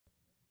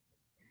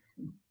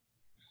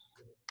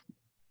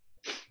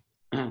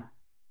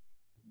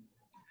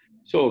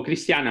So,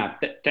 Christiana,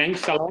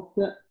 thanks a lot,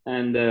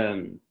 and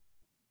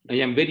I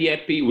am very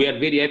happy. We are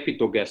very happy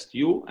to guest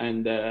you,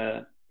 and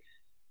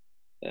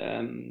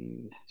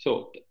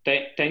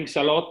thanks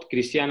a lot.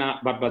 Christiana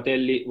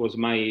Barbatelli was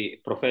my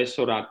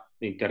professor at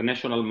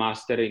International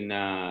Master in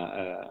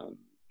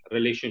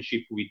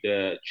relationship with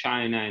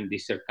China and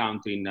this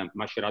country in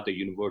Macerata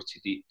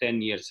University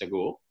 10 years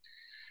ago,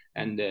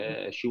 and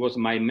she was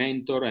my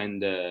mentor,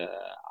 and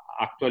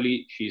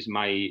actually she's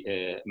my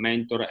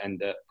mentor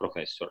and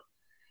professor.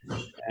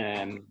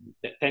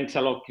 Thanks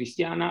a lot,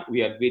 Christiana.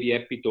 We are very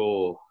happy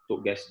to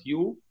guest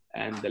you.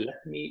 And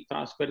let me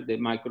transfer the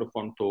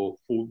microphone to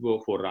Fulvio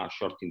for a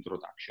short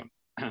introduction.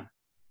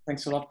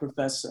 Thanks a lot,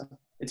 Professor.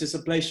 It is a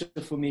pleasure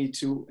for me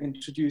to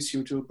introduce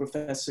you to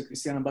Professor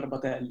Christiana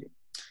Barbatelli.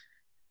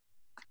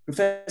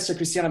 Professor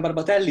Christiana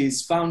Barbatelli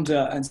is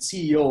founder and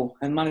CEO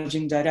and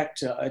managing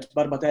director at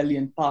Barbatelli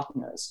and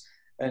Partners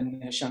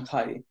in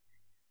Shanghai.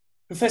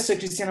 Professor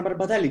Christiana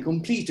Barbatelli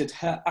completed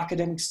her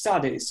academic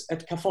studies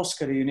at Ca'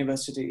 Foscari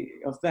University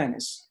of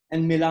Venice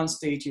and Milan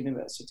State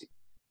University.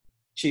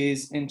 She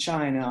is in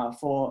China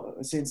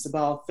since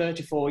about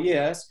 34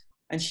 years,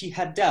 and she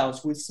had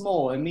dealt with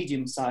small and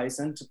medium-sized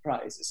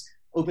enterprises,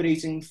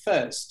 operating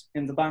first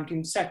in the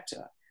banking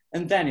sector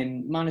and then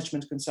in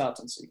management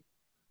consultancy.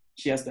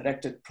 She has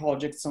directed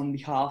projects on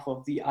behalf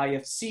of the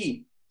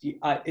IFC, the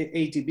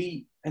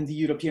ATB, and the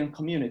European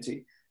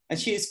Community, and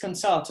she is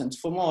consultant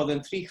for more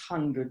than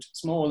 300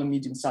 small and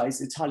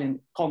medium-sized Italian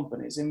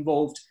companies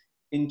involved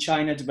in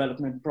China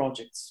development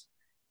projects.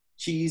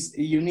 She is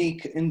a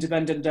unique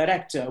independent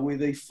director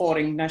with a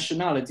foreign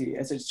nationality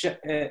at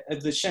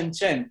the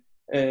Shenzhen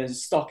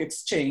Stock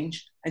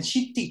Exchange, and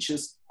she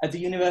teaches at the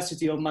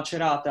University of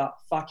Macerata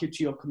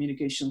Faculty of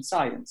Communication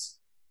Science.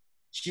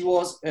 She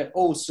was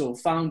also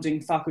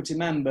founding faculty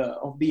member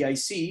of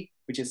BIC,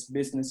 which is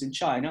Business in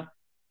China,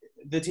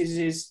 that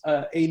is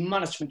a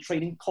management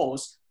training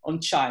course on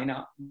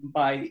China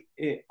by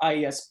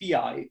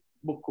ISPI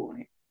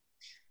Bocconi.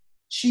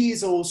 She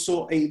is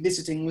also a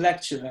visiting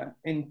lecturer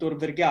in Tor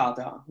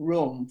Vergata,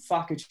 Rome,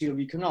 Faculty of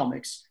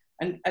Economics,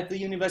 and at the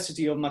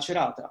University of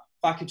Macerata,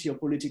 Faculty of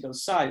Political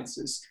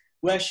Sciences,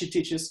 where she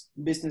teaches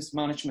business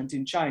management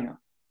in China.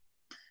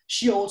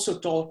 She also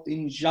taught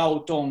in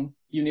Jiaotong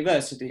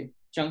University,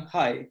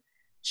 Shanghai,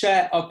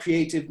 Chair of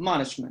Creative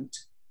Management,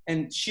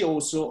 and she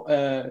also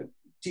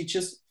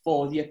teaches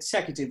for the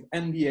Executive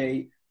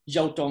MBA,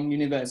 Jiaotong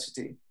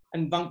University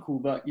and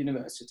Vancouver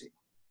University.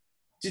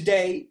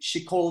 Today,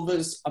 she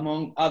covers,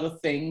 among other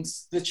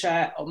things, the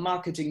Chair of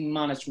Marketing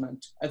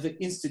Management at the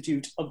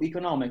Institute of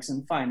Economics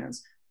and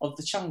Finance of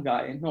the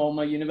Shanghai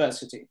Normal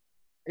University.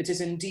 It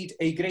is indeed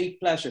a great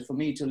pleasure for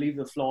me to leave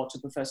the floor to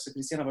Professor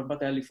Christiana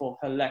Barbatelli for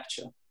her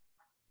lecture.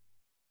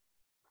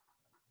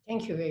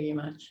 Thank you very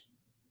much.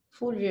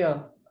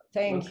 Fulvio,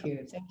 thank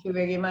you. Thank you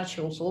very much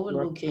also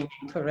overlooking,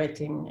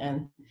 correcting,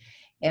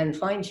 and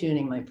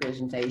fine-tuning my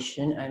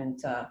presentation. And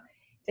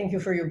thank you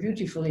for your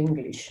beautiful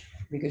English,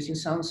 because you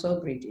sound so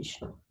British.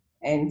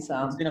 And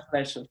it's been a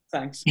pleasure.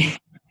 Thanks.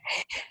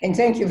 And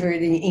thank you for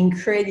the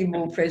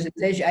incredible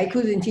presentation. I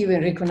couldn't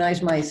even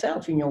recognize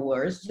myself in your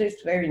words.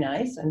 It's very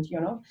nice. And, you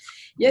know,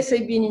 yes,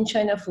 I've been in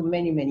China for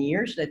many, many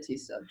years. That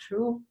is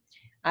true.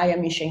 I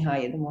am in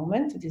Shanghai at the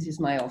moment. This is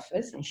my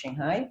office in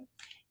Shanghai.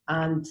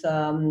 And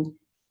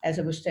as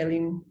I was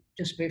telling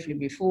just briefly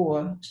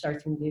before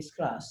starting this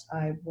class,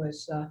 I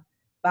was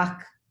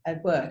back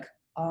at work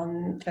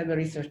on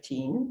February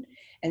 13.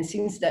 And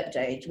since that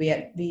date, we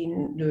have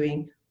been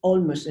doing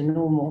almost a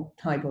normal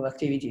type of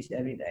activities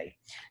every day.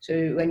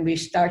 So when we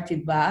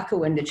started back,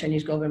 when the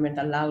Chinese government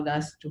allowed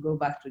us to go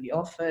back to the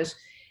office,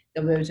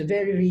 there was a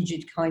very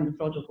rigid kind of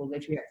protocol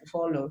that we had to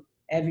follow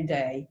every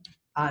day.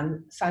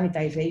 And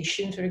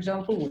sanitization, for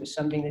example, was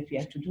something that we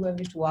had to do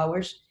every 2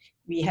 hours.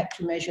 We had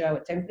to measure our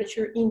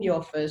temperature in the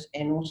office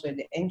and also at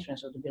the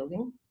entrance of the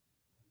building.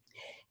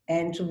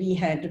 And so we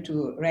had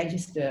to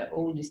register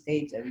all these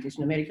data, these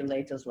numerical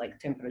data like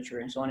temperature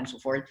and so on and so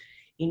forth,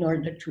 in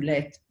order to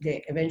let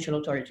the eventual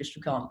authorities to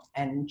come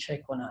and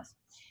check on us.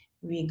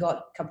 We got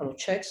a couple of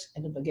checks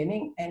at the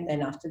beginning, and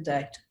then after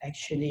that,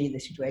 actually the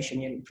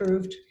situation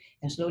improved,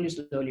 and slowly,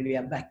 slowly we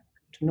are back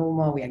to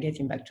normal. We are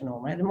getting back to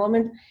normal. At the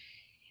moment,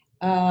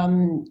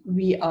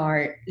 we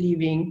are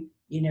living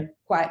in a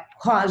quite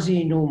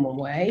quasi-normal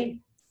way.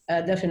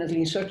 Definitely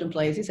in certain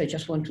places, I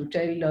just want to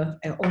tell,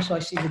 also I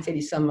see that there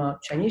is some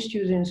Chinese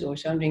students or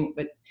something,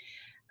 but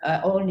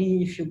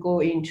only if you go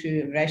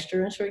into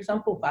restaurants, for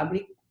example,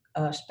 public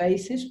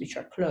spaces which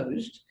are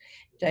closed,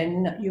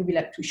 then you will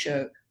have to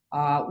show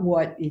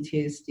what it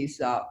is,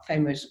 this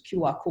famous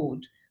QR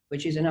code,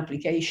 which is an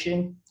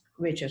application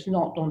which is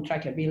not on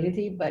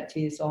trackability, but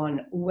is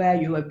on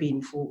where you have been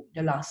for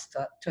the last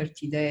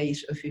 30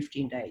 days or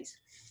 15 days.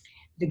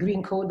 The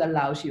green code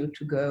allows you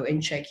to go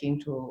and check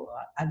into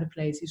other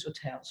places,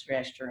 hotels,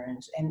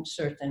 restaurants, and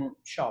certain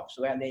shops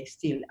where they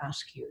still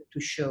ask you to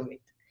show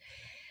it.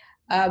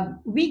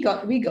 We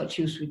got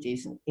used to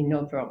this in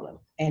no problem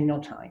and no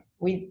time.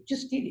 We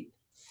just did it.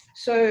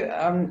 So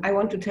I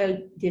want to tell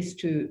this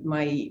to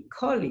my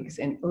colleagues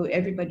and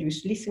everybody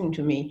who's listening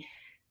to me,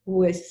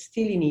 who is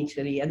still in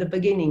Italy at the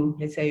beginning,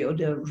 let's say, of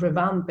the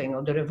revamping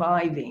or the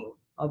reviving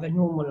of a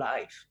normal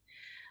life.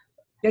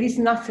 There is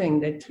nothing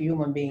that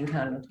human being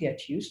cannot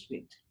get used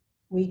with.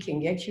 We can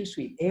get used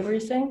with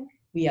everything,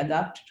 we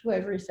adapt to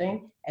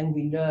everything, and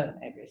we learn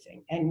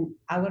everything. And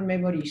our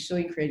memory is so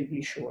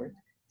incredibly short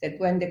that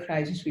when the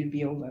crisis will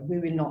be over, we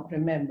will not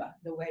remember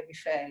the way we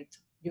felt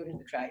during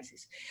the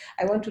crisis.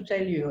 I want to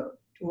tell you,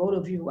 to all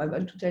of you, I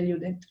want to tell you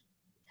that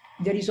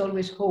there is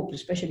always hope,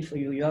 especially for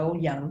you. You are all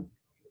young,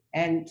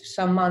 and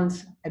some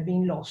months have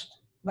been lost,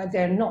 but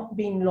they're not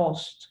being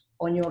lost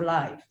on your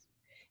life.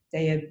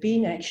 They have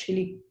been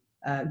actually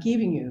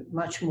giving you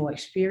much more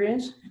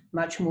experience,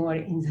 much more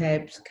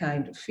in-depth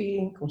kind of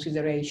feeling,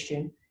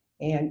 consideration,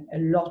 and a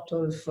lot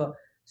of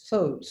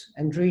thoughts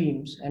and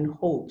dreams and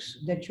hopes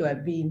that you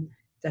have been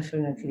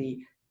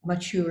definitely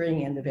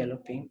maturing and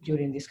developing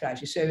during this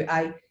crisis. So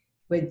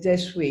with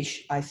this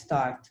wish, I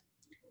start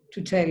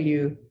to tell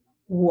you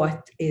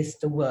what is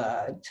the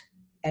world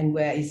and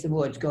where is the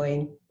world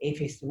going. If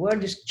the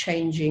world is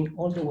changing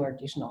or the world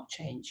is not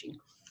changing.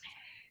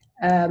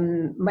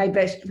 My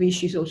best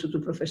wish is also to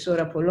Professor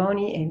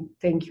Apolloni, and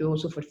thank you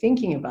also for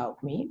thinking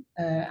about me.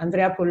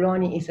 Andrea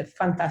Apolloni is a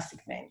fantastic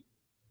man.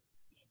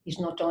 He's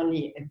not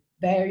only a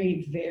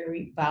very,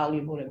 very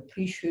valuable and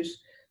precious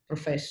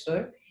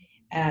professor,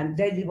 and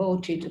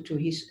devoted to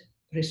his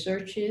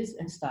researches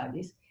and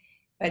studies,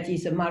 but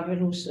he's a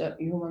marvelous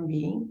human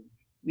being.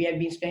 We have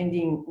been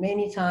spending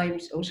many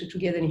times also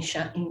together in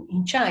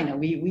China.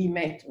 We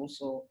met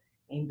also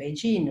in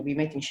Beijing, we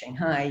met in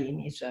Shanghai in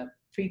his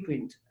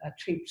frequent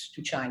trips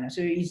to China.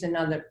 So he's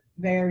another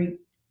very,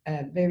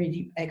 very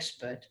deep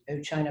expert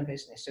of China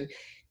business. So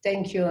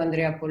thank you,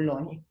 Andrea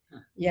Polloni.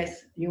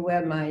 Yes, you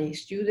were my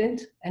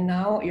student and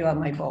now you are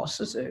my boss.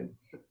 So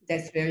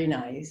that's very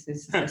nice.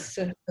 This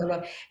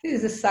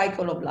is a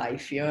cycle of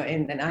life, you know,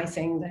 and I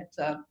think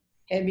that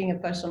having a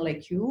person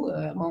like you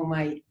among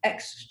my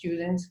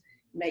ex-students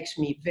makes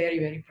me very,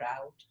 very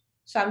proud.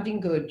 Something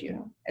good, you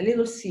know, a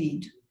little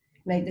seed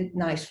made a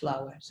nice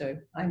flower. So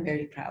I'm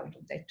very proud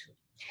of that too.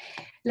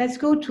 Let's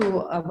go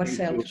to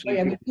ourselves.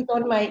 Sorry, I'm going to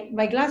put on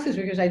my glasses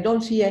because I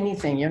don't see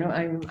anything, you know,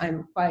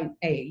 I'm quite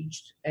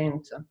aged.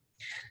 And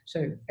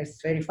so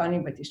it's very funny,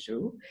 but it's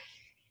true.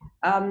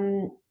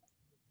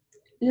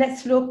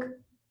 Let's look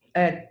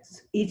at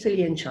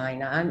Italy and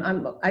China.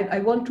 I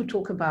want to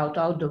talk about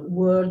how the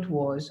world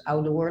was,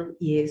 how the world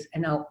is,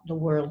 and how the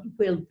world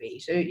will be.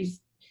 So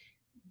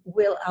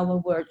will our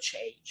world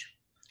change?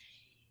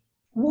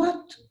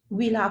 What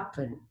will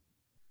happen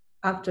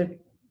after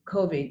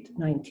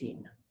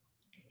COVID-19?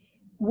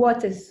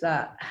 What has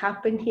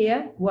happened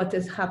here, what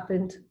has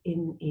happened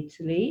in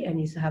Italy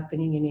and is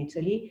happening in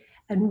Italy,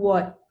 and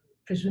what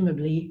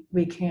presumably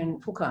we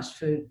can forecast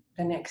for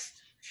the next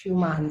few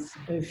months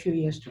or a few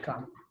years to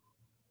come.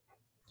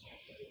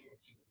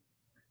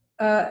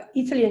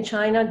 Italy and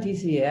China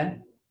this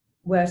year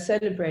were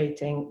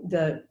celebrating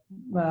the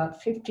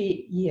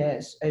 50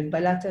 years of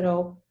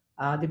bilateral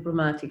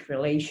diplomatic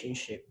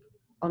relationship.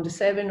 On the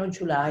 7th of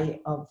July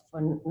of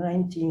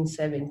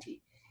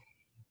 1970,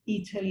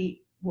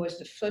 Italy was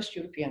the first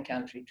European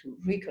country to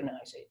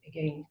recognize it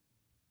again,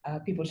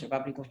 People's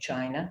Republic of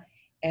China,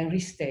 and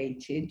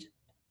restated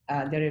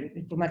their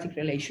diplomatic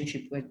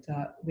relationship with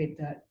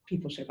the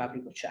People's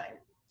Republic of China.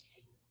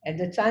 At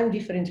the time,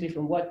 differently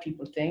from what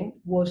people think,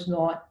 was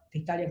not the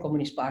Italian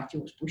Communist Party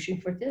was pushing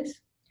for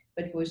this,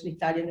 but it was the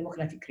Italian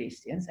Democratic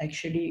Christians.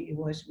 Actually, it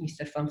was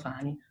Mr.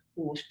 Fanfani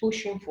who was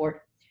pushing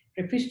for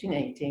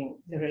repristinating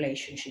the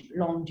relationship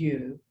long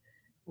due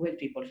with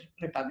People's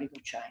Republic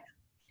of China.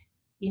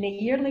 In a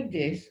year like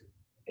this,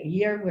 a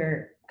year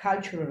where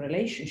cultural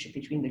relationship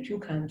between the two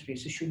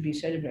countries should be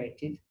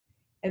celebrated,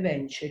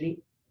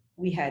 eventually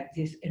we had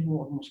this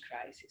enormous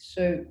crisis.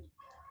 So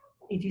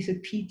it is a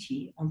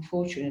pity,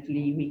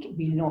 unfortunately, we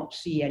will not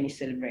see any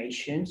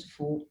celebrations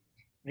for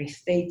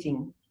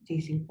restating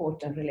this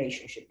important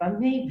relationship, but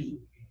maybe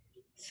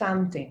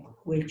something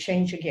will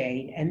change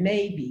again, and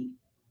maybe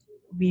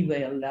we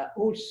will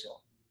also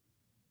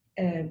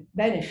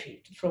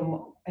benefit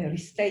from a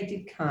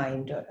restated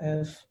kind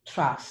of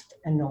trust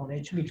and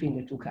knowledge between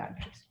the two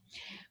countries.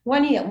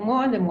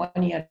 More than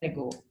 1 year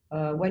ago,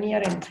 1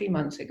 year and 3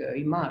 months ago,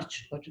 in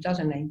March of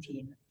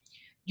 2019,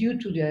 due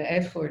to the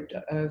effort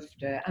of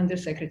the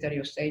Undersecretary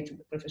of State,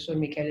 Professor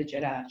Michele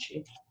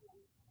Geraci,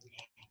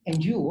 and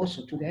due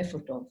also to the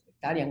effort of the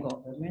Italian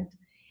government,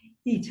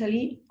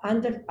 Italy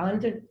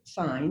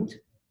signed,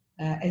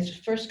 as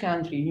the first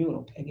country in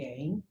Europe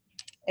again,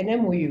 an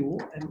MOU,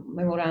 a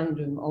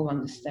Memorandum of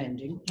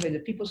Understanding, with the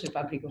People's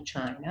Republic of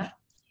China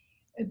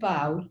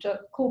about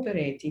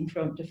cooperating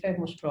from the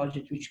famous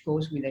project which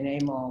goes with the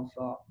name of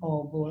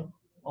OBOR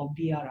or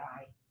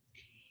BRI.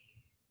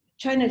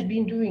 China has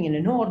been doing an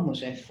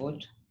enormous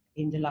effort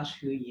in the last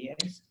few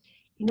years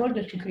in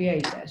order to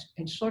create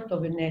a sort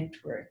of a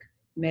network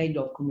made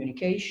of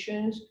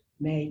communications,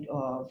 made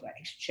of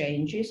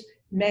exchanges,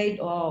 made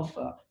of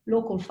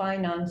local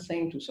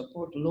financing to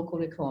support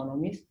local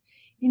economies,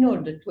 in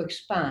order to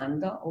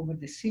expand over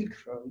the Silk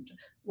Road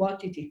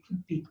what it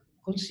could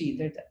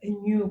considered a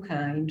new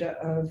kind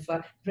of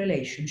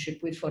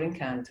relationship with foreign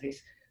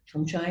countries,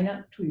 from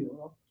China to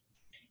Europe,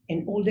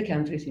 and all the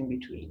countries in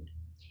between.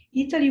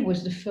 Italy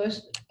was the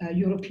first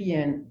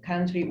European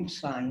country who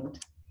signed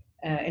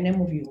an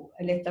MOU,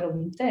 a letter of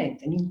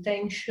intent, an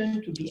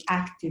intention to be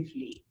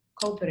actively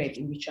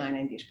cooperating with China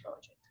in this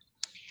project.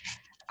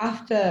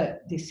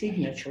 After the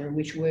signature,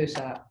 which was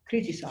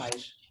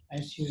criticized,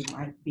 as you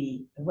might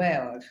be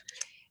aware of,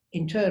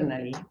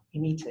 internally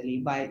in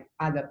Italy by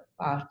other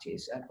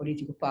parties,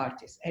 political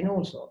parties, and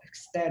also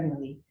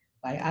externally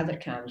by other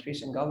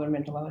countries and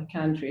government of other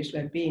countries who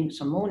have been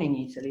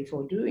summoning Italy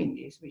for doing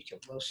this, which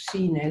was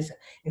seen as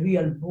a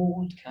real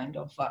bold kind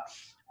of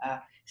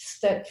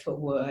step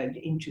forward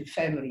into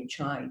favoring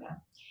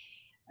China.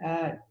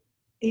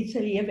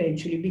 Italy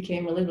eventually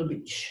became a little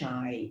bit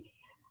shy.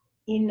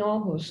 In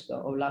August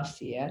of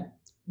last year,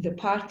 the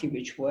party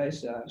which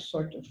was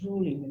sort of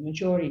ruling the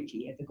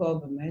majority at the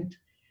government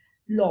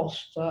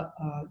lost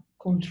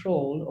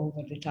control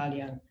over the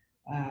Italian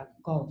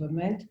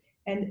government,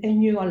 and a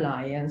new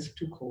alliance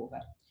took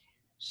over.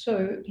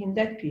 So in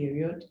that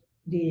period,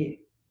 the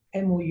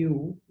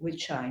MOU with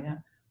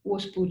China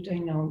was put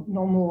no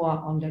more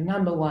on the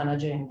 #1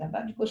 agenda,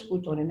 but it was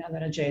put on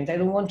another agenda. I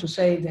don't want to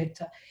say that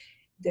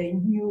the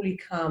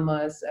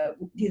newcomers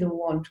didn't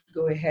want to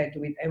go ahead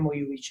with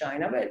MOU with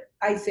China, but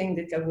I think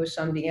that there was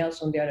something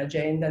else on their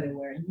agenda. There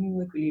were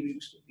new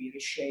equilibriums to be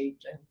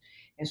reshaped,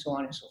 and so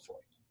on and so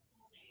forth.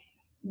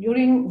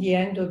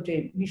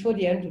 Before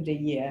the end of the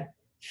year,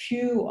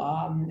 few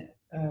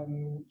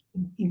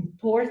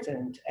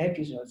important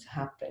episodes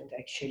happened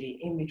actually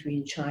in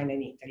between China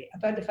and Italy.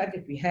 About the fact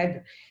that we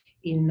had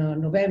in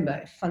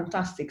November a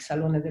fantastic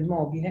Salone del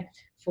Mobile,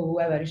 for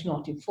whoever is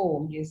not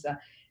informed, is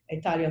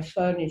Italian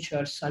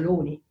furniture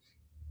saloni,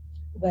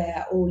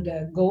 where all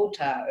the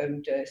Gotha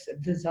of the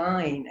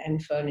design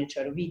and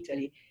furniture of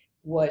Italy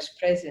was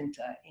present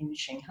in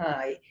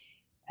Shanghai.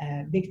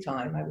 Big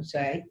time, I would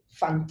say.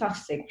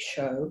 Fantastic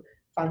show,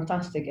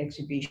 fantastic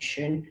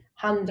exhibition,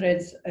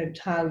 hundreds of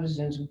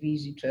thousands of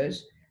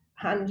visitors,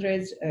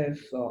 hundreds of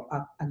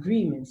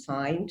agreements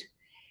signed.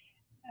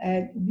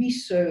 We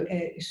saw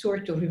a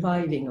sort of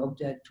reviving of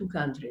the two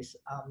countries'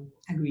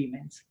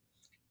 agreements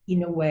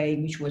in a way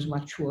which was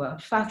much more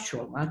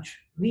factual, much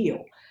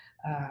real.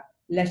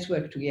 Let's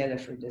work together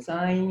for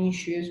design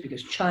issues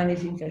because China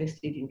is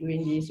interested in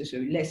doing this, so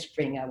let's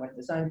bring our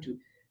design to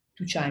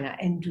China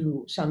and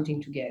do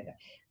something together.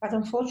 But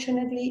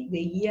unfortunately,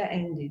 the year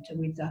ended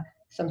with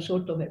some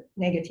sort of a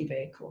negative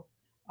echo.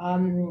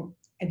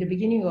 At the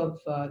beginning of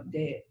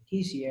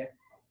this year,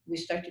 we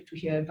started to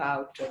hear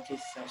about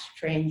this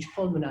strange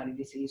pulmonary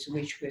disease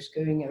which was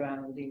going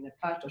around in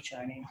a part of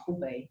China, in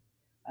Hubei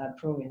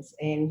province.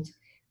 And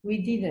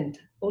we didn't,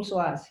 also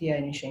us here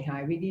in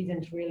Shanghai, we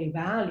didn't really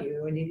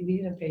value and we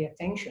didn't pay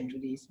attention to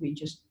this. We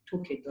just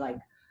took it like,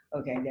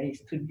 okay,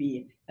 could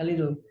be a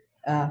little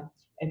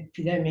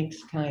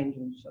epidemics kind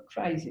of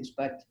crisis,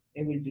 but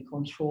it will be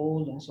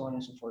controlled and so on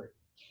and so forth.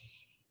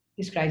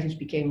 This crisis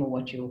became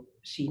what you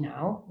see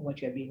now,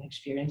 what you have been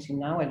experiencing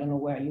now. I don't know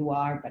where you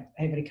are, but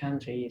every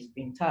country is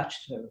being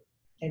touched, so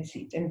that's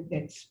it, and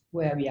that's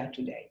where we are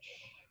today.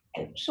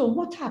 And so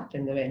what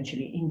happened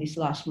eventually in these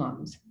last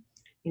months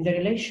in the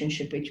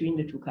relationship between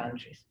the two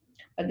countries?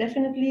 But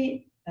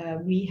definitely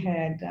we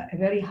had a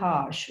very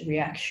harsh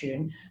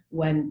reaction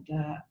when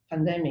the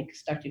pandemic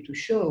started to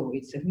show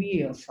its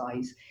real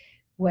size,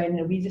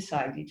 when we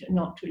decided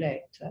not to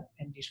let,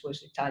 and this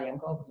was the Italian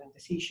government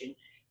decision,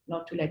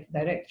 not to let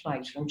direct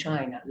flights from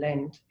China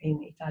land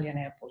in Italian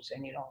airports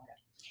any longer.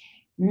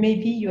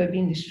 Maybe you have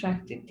been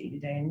distracted till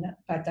then,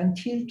 but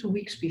until 2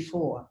 weeks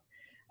before,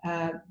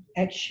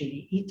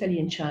 actually Italy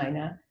and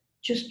China,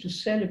 just to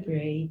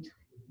celebrate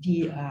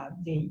the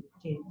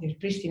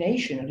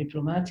pristination of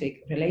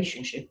diplomatic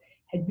relationship,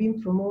 had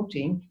been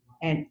promoting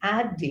and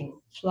adding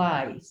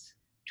flights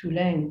to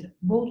land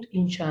both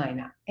in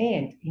China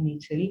and in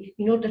Italy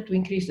in order to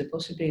increase the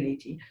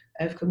possibility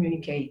of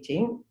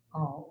communicating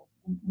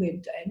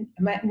with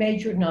a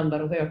major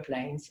number of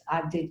airplanes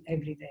added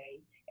every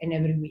day and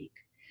every week.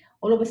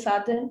 All of a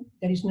sudden,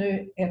 there is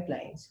no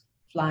airplanes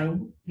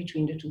flying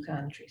between the two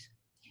countries.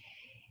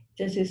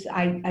 This is,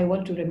 I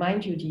want to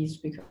remind you this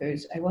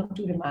because I want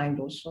to remind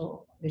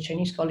also the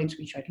Chinese colleagues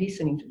which are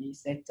listening to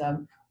this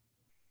that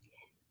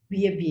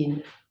we have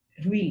been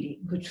really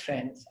good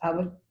friends.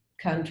 Our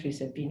countries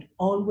have been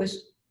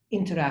always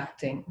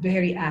interacting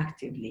very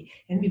actively,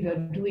 and we were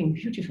doing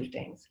beautiful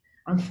things.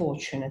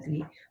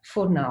 Unfortunately,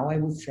 for now, I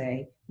would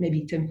say,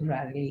 maybe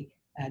temporarily,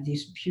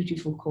 this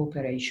beautiful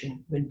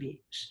cooperation will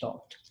be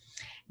stopped.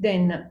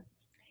 Then,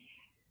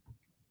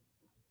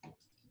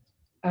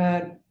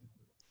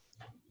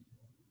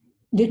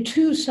 the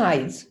two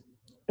sides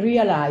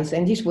realized,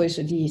 and this was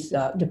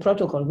the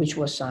protocol which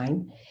was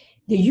signed,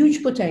 the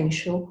huge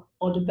potential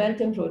of the Belt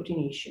and Road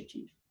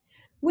Initiative,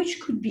 which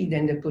could be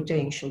then the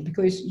potential?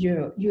 Because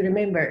you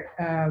remember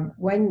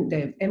when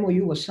the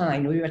MOU was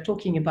signed, we were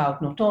talking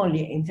about not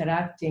only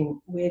interacting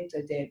with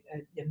the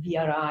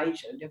BRI,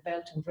 the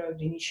Belt and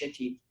Road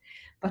Initiative,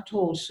 but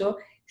also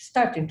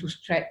starting to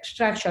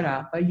structure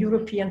up a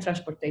European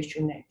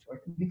transportation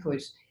network,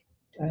 because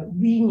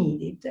we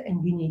need it,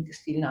 and we need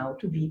still now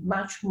to be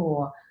much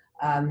more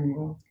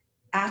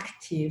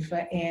active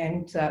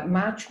and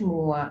much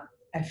more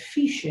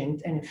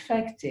efficient and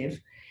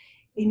effective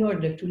in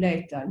order to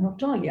let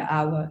not only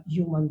our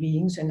human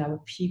beings and our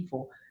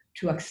people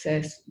to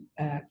access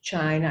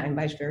China and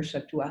vice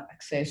versa to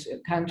access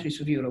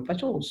countries of Europe,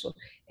 but also,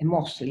 and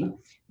mostly,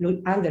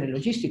 under a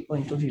logistic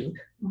point of view,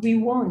 we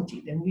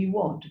wanted and we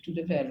want to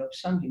develop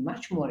something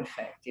much more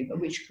effective,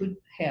 which could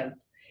help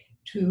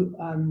to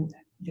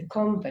the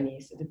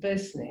companies, the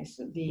business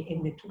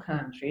in the two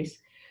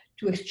countries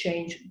to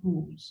exchange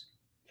goods,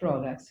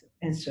 products,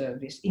 and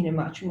service in a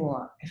much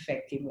more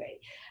effective way.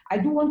 I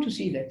do want to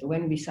see that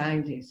when we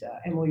signed this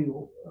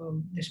MOU,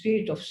 the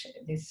spirit of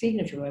the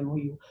signature of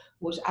MOU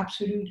was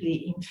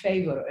absolutely in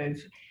favor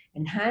of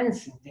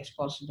enhancing this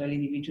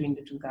possibility between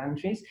the two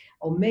countries,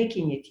 of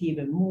making it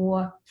even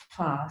more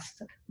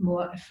fast,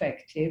 more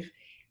effective,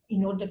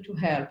 in order to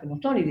help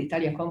not only the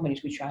Italian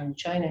companies which are in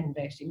China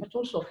investing, but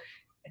also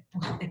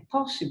a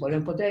possible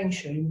and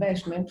potential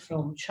investment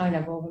from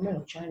China government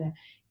or China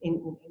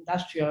in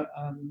industrial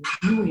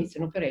units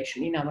and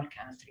operation in our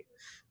country.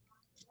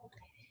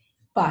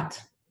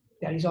 But,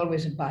 there is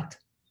always a but.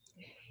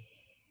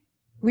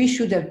 We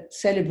should have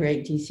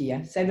celebrated this year,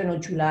 7th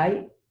of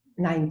July,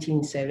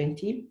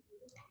 1970,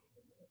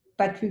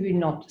 but we will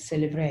not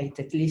celebrate,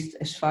 at least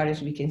as far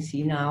as we can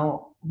see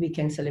now. We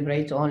can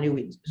celebrate only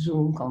with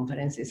Zoom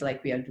conferences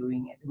like we are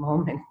doing at the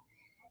moment.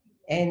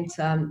 And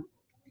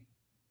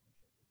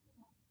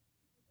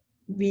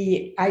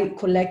I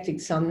collected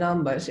some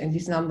numbers, and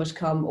these numbers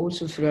come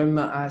also from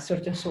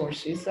certain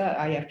sources.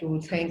 I have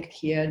to thank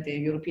here the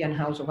European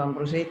House of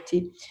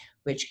Ambrosetti,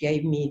 which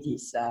gave me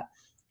these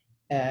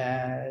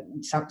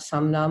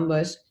some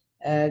numbers.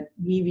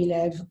 We will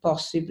have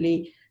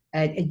possibly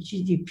a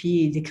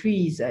GDP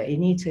decrease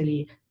in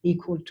Italy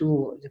equal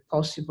to, the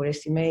possible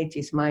estimate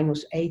is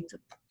minus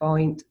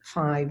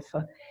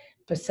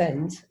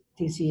 8.5%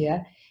 this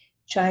year.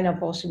 China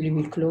possibly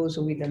will close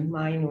with a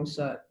minus,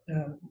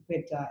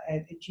 with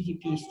a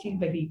GDP still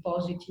maybe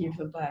positive,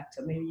 but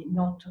maybe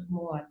not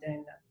more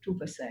than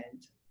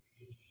 2%.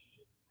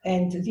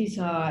 And these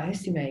are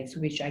estimates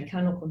which I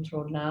cannot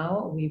control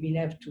now. We will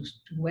have to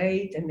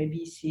wait and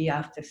maybe see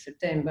after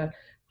September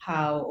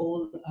how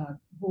all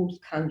both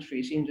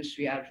countries'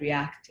 industry are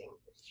reacting.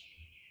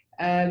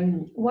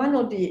 One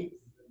of the,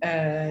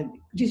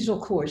 this is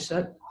of course,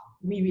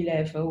 we will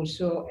have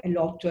also a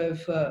lot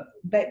of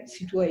bad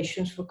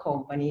situations for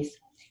companies,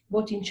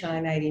 both in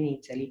China and in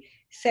Italy.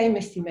 Same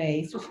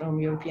estimates from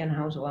European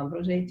House of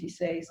Ambrosetti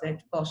says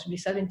that possibly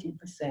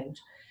 17%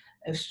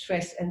 of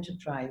stressed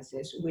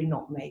enterprises will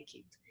not make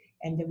it,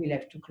 and they will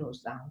have to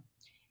close down.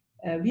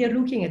 We are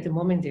looking at the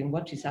moment in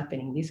what is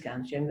happening in this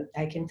country, and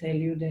I can tell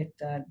you that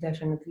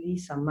definitely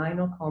some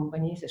minor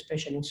companies,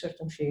 especially in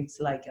certain fields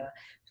like,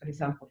 for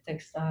example,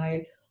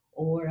 textile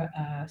or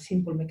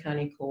simple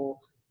mechanical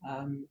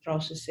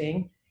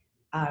processing,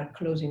 are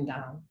closing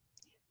down.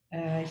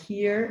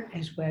 Here,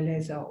 as well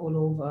as all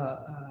over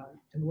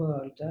the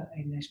world,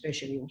 and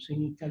especially also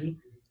in Italy,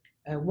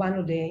 one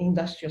of the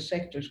industrial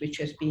sectors which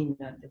has been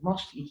the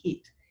mostly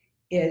hit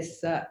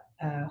is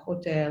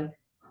hotel,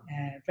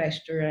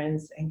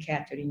 restaurants, and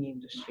catering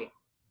industry.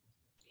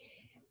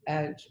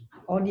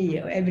 Only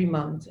every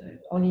month,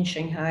 only in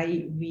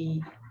Shanghai,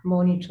 we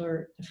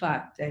monitor the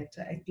fact that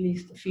at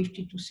least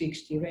 50 to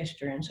 60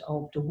 restaurants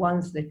of the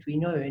ones that we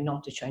know, and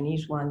not the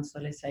Chinese ones,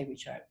 so let's say,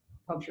 which are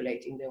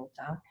populating the whole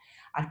town,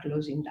 are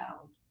closing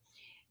down.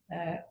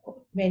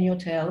 Many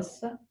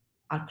hotels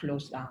are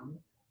closed down.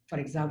 For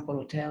example,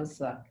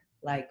 hotels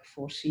like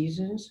Four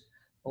Seasons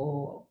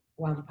or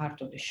one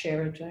part of the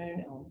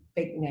Sheraton, or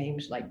big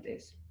names like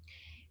this.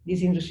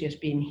 This industry has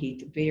been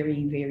hit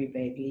very, very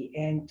badly,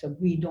 and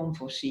we don't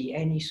foresee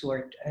any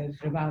sort of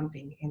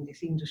revamping in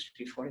this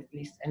industry for at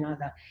least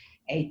another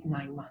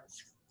 8-9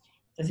 months.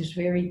 This is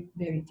very,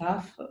 very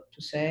tough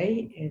to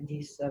say, and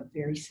is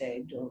very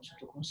sad also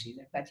to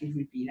consider, but it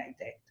will be like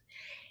that.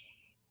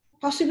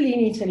 Possibly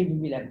in Italy, we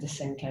will have the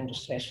same kind of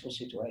stressful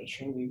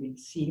situation. We will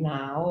see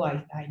now.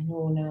 I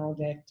know now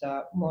that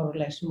more or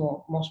less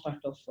most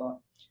part of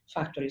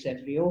factories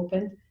have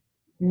reopened.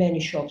 Many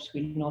shops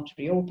will not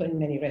reopen.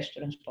 Many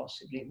restaurants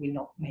possibly will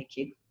not make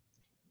it.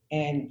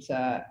 And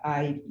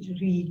I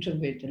read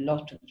with a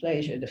lot of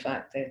pleasure the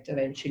fact that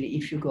eventually,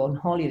 if you go on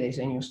holidays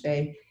and you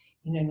stay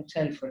in a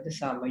hotel for the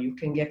summer, you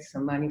can get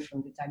some money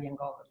from the Italian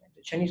government.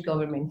 The Chinese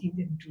government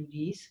didn't do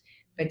this,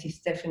 but it's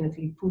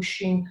definitely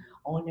pushing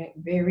on a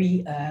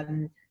very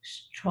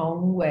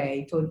strong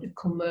way toward the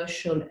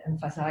commercial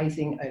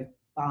emphasizing of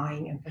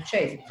buying and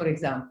purchasing. For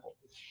example,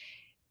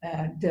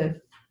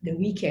 the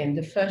weekend,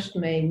 the 1st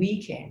May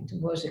weekend,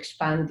 was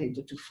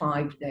expanded to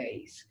 5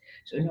 days.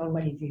 So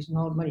normally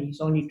it's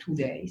only 2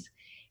 days.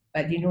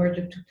 But in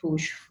order to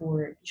push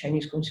for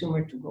Chinese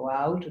consumer to go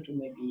out, to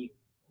maybe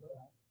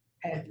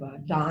have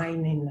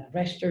dine in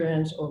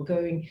restaurants or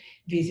going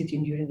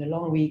visiting during the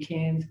long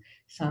weekend,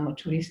 some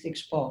touristic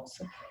spots,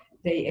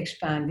 they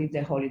expanded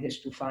the holidays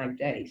to 5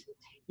 days.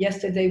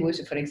 Yesterday was,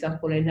 for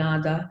example,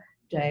 another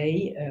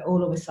day,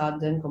 all of a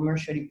sudden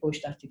commercially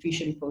pushed,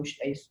 artificially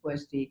pushed,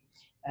 was the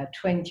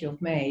 20th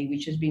of May,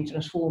 which has been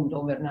transformed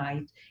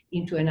overnight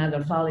into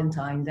another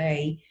Valentine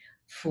Day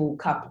for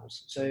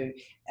couples. So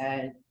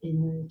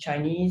in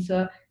Chinese,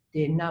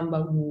 the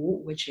number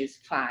Wu, which is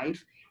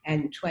 5,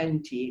 and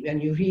 20.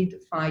 When you read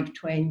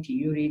 520,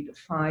 you read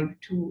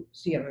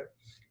 520,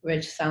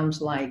 which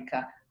sounds like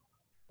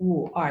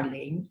Wu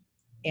Arling,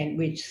 and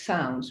which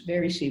sounds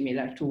very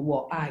similar to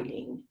Wu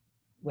Ailing,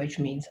 which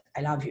means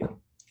I love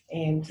you.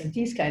 And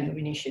these kind of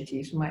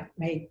initiatives might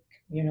make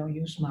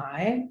you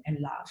smile and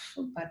laugh,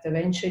 but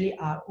eventually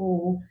are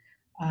all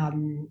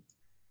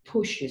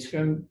pushes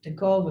from the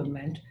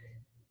government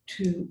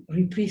to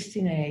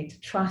repristinate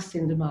trust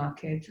in the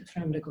market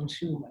from the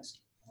consumers.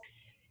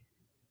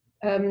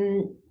 A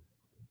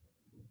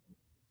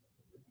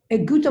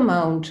good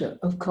amount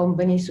of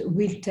companies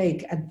will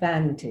take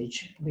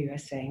advantage, we were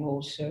saying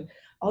also,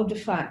 of the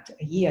fact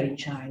here in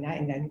China,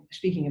 and I'm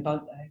speaking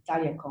about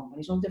Italian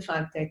companies, of the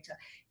fact that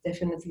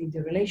definitely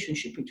the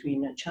relationship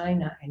between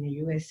China and the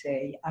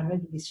USA are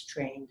really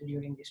strained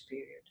during this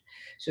period.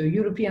 So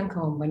European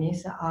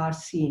companies are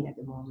seen at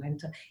the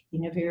moment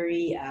in a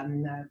very,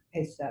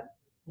 as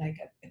like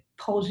a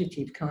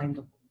positive kind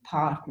of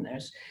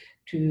partners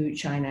to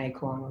China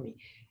economy.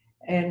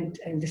 And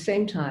at the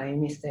same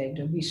time,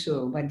 instead, we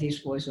saw, but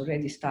this was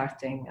already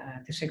starting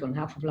the second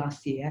half of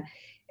last year,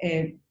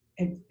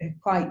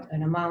 quite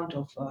an amount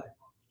of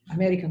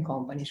American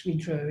companies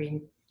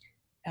withdrawing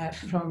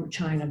from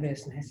China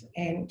business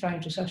and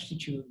trying to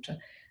substitute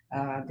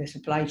the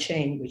supply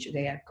chain which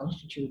they had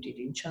constituted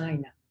in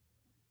China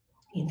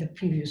in the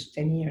previous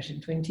 10 years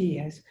and 20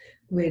 years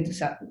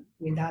with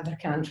other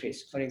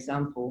countries. For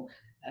example,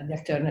 the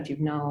alternative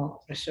now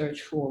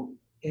research for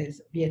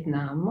is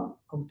Vietnam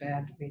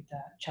compared with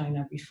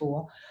China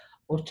before,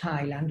 or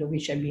Thailand,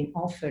 which have been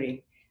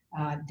offering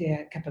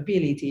their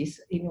capabilities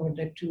in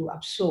order to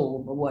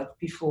absorb what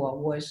before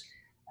was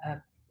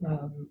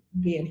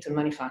built and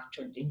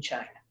manufactured in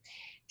China.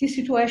 This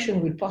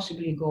situation will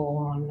possibly go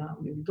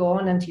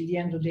on until the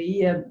end of the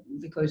year,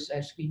 because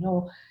as we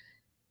know,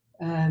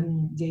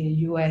 the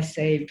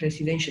USA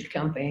presidential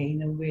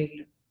campaign will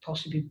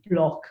possibly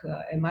block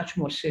a much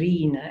more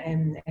serene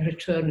and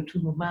return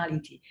to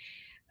normality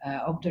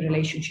of the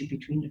relationship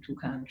between the two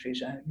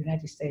countries,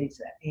 United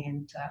States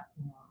and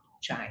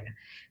China.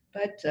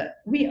 But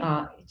we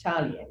are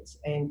Italians,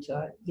 and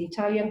the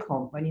Italian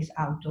companies,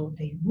 although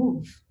they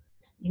move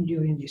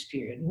during this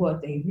period,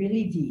 what they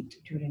really did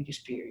during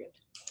this period.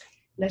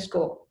 Let's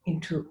go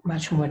into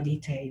much more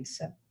details.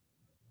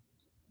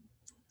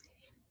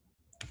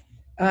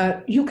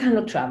 You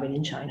cannot travel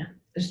in China.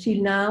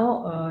 Still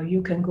now,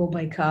 you can go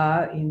by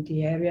car in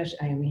the areas,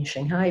 I am in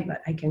Shanghai,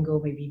 but I can go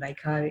maybe by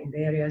car in the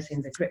areas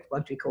in the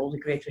what we call the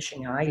Greater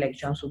Shanghai, like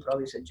Jiangsu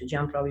province and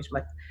Zhejiang province.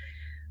 But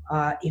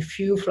if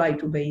you fly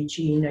to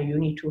Beijing, you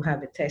need to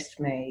have a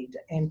test made,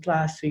 and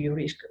plus you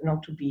risk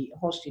not to be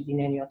hosted in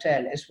any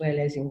hotel, as well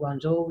as in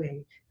Guangzhou,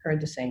 we heard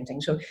the same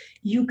thing. So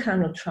you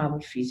cannot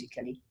travel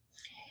physically.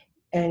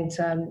 And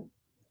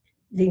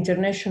the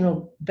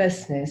international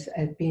business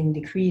has been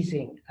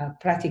decreasing,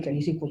 practically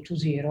is equal to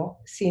zero,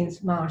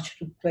 since March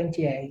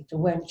 28,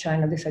 when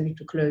China decided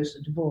to close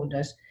the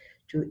borders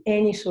to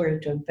any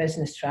sort of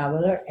business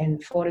traveler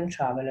and foreign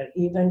traveler,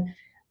 even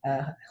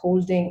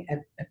holding a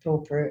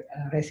proper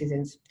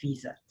residence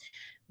visa,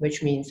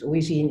 which means who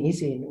is in,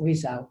 who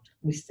is out,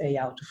 we stay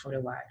out for a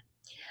while.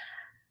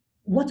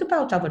 What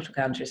about our two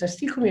countries? Are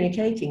still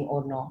communicating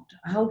or not?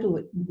 How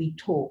do we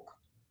talk?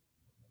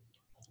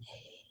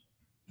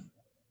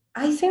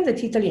 I think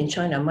that Italy and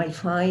China might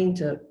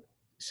find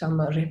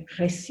some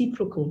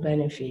reciprocal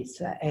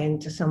benefits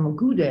and some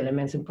good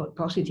elements and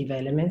positive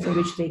elements in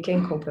which they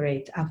can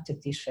cooperate after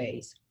this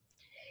phase.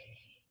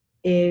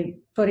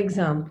 For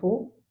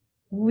example,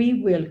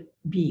 we will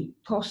be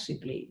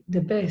possibly the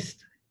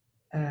best,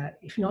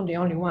 if not the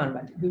only one,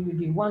 but we will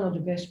be one of the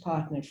best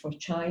partners for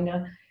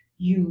China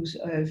use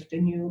of the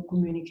new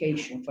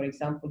communication. For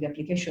example, the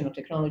application of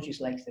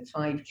technologies like the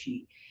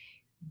 5G.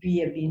 We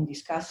have been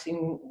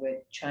discussing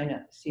with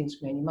China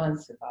since many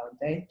months about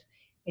that,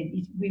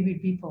 and we will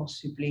be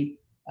possibly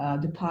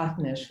the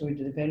partners for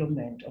the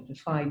development of the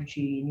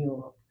 5G in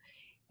Europe.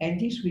 And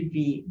this will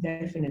be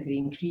definitely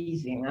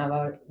increasing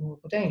our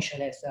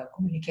potential as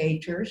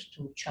communicators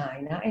to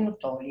China, and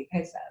not only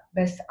as a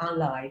best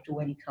ally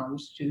when it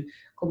comes to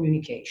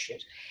communication.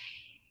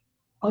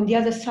 On the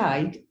other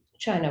side,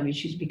 China,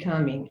 which is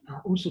becoming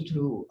also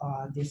through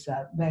this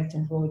Belt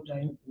and Road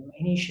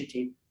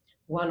Initiative,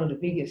 one of the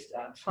biggest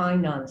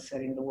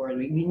financer in the world.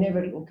 We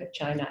never look at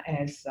China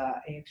as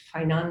a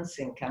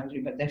financing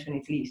country, but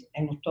definitely,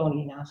 and not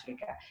only in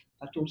Africa,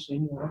 but also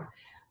in Europe,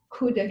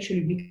 could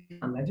actually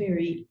become a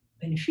very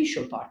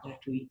beneficial partner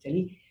to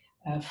Italy,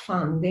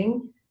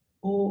 funding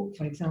or,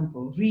 for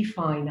example,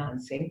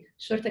 refinancing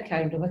certain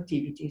kind of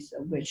activities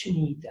which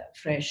need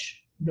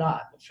fresh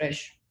blood,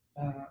 fresh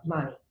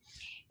money.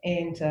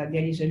 And there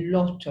is a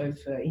lot of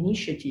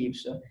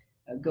initiatives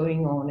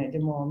going on at the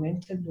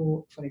moment,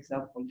 though, for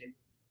example,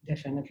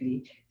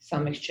 definitely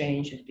some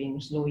exchange has been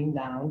slowing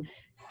down,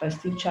 but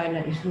still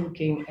China is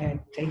looking at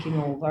taking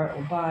over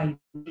or buying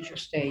major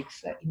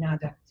stakes in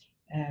other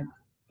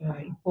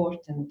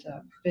important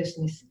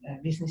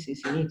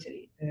businesses in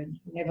Italy.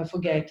 Never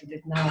forget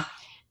that now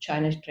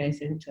China is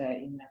present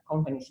in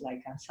companies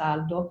like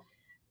Ansaldo,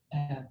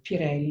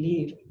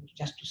 Pirelli,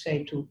 just to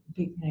say two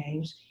big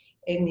names,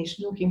 and is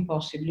looking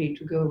possibly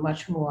to go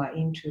much more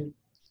into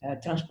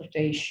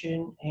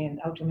transportation and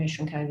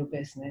automation kind of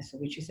business,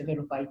 which is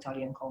developed by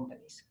Italian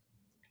companies.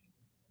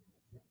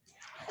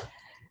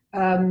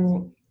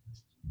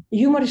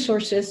 Human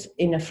resources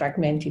in a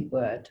fragmented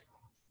world.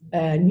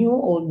 New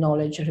old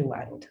knowledge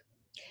rewind.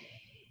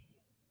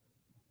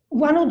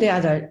 One of the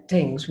other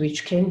things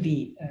which can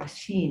be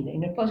seen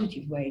in a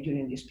positive way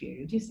during this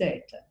period is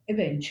that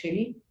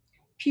eventually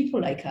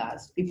people like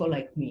us, people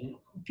like me,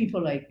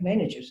 people like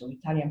managers of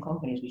Italian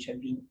companies which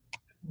have been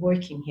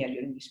working here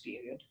during this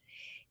period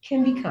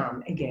can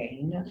become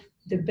again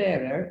the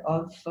bearer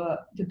of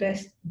the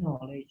best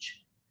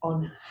knowledge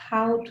on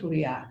how to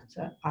react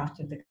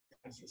after the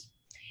crisis.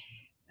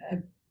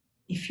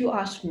 If you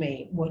ask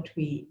me what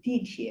we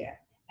did here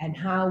and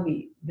how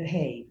we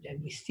behaved,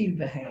 and we still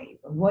behave,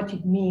 and what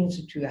it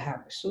means to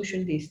have a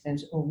social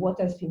distance, or what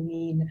does it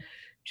mean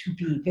to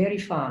be very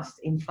fast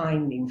in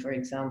finding, for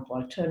example,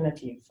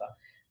 alternative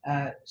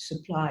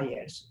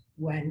suppliers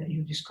when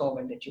you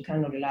discover that you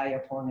cannot rely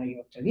upon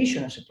your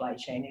traditional supply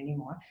chain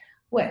anymore,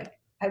 well,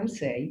 I would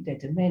say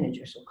that the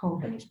managers of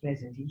companies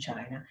present in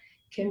China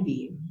can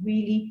be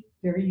really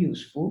very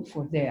useful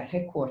for their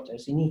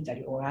headquarters in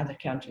Italy or other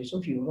countries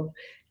of Europe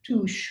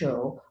to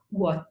show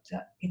what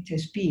it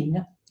has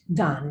been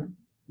done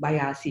by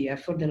us here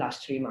for the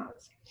last 3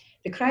 months.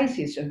 The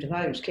crisis of the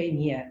virus came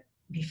here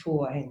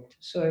beforehand,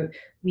 so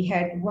we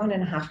had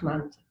 1.5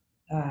 months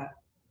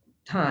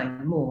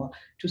time more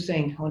to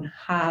think on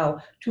how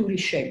to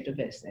reshape the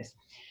business.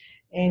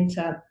 And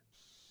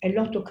a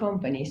lot of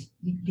companies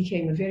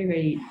became very,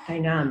 very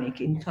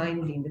dynamic in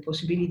finding the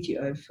possibility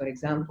of, for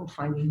example,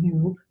 finding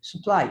new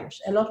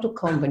suppliers. A lot of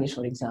companies,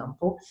 for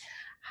example,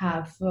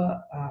 have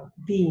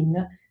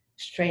been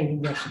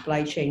straining their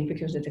supply chain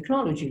because the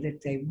technology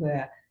that they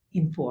were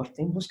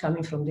importing was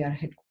coming from their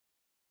headquarters.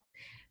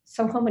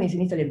 Some companies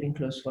in Italy have been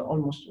closed for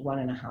almost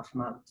 1.5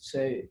 months. So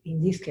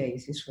in these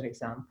cases, for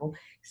example,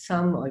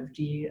 some of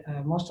the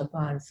most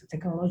advanced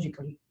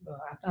technologically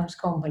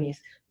advanced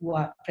companies who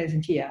are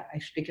present here, I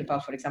speak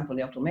about, for example,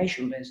 the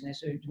automation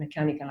business, or the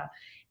mechanical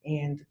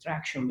and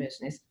traction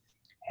business,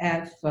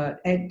 have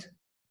had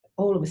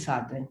all of a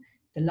sudden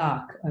the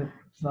lack of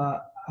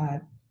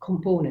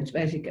components,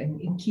 basic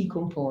and key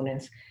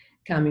components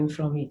coming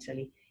from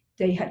Italy.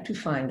 They had to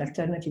find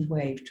alternative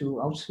ways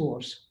to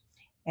outsource.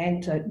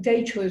 And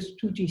they chose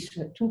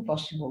two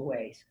possible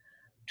ways: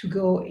 to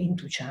go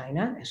into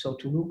China, so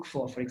to look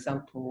for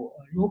example,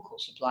 local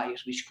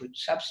suppliers which could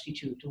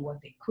substitute what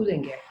they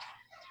couldn't get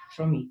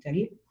from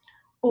Italy,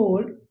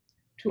 or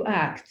to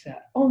act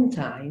on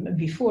time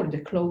before the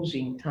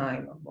closing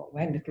time,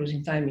 when the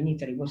closing time in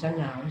Italy was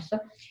announced,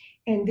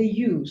 and they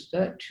used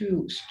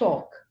to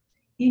stock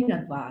in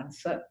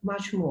advance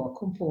much more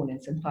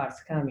components and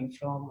parts coming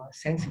from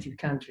sensitive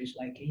countries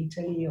like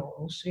Italy or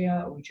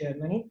Austria or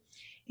Germany,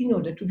 in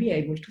order to be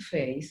able to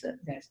face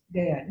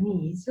their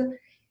needs,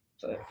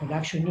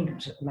 production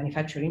needs,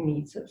 manufacturing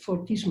needs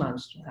for these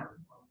months to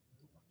come.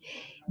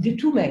 The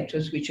two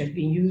methods which have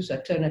been used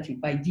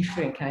alternative by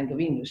different kinds of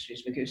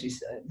industries, because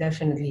it's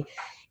definitely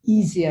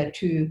easier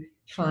to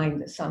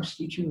find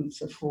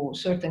substitutes for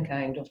certain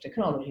kind of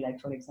technology,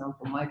 like for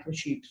example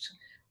microchips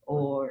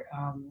or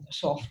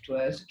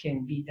softwares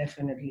can be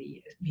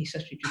definitely be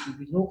substituted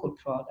with local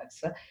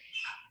products.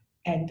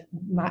 And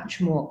much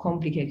more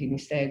complicated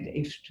instead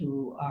is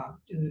to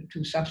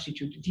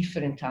substitute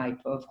different type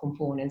of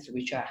components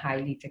which are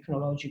highly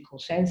technological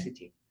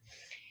sensitive.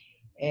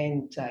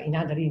 And in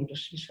other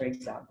industries, for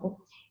example,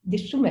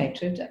 these two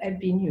methods have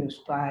been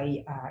used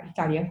by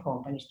Italian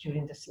companies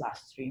during this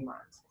last 3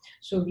 months.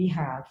 So we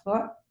have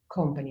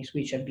companies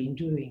which have been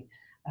doing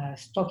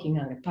stocking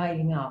and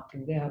piling up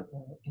in their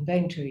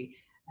inventory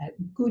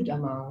good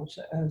amounts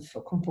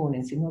of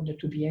components in order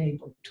to be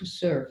able to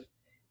serve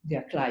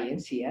their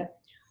clients here,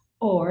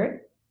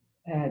 or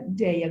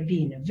they have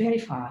been very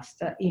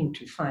fast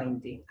into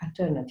finding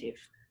alternative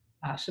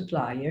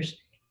suppliers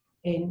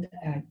in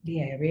the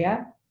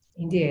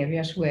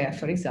areas where,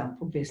 for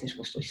example, business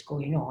was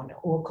going on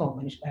or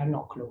companies were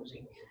not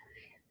closing.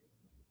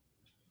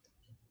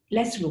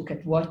 Let's look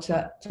at what,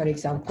 for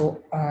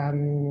example,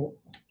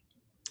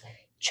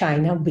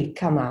 China will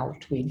come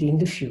out with in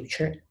the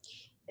future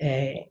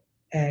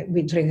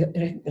with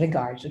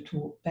regards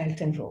to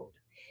Belt and Road.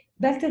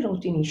 Belt and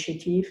Road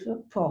Initiative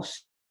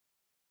post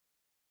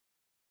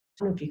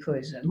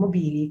because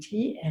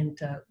mobility and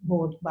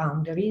both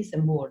boundaries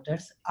and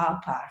borders are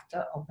part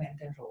of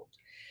Belt and Road,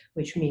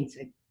 which means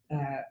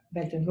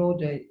Belt and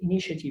Road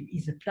Initiative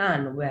is a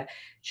plan where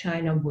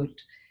China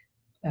would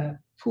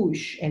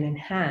push and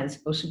enhance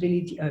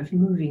possibility of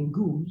moving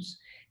goods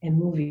and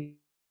moving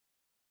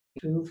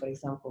through, for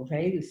example,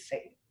 rail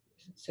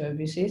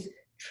services,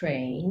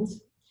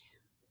 trains,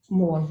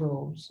 more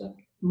roads,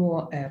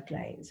 more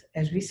airplanes.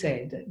 As we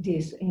said,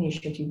 this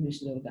initiative will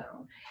slow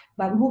down.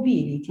 But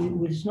mobility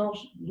will not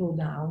slow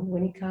down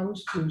when it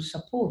comes to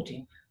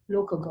supporting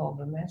local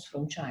governments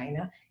from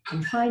China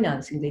in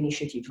financing the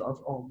initiative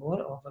of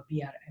OBOR, of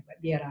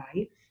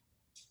BRI,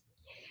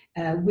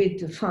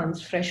 with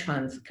funds, fresh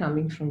funds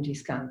coming from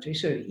this country.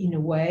 So in a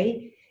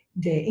way,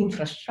 the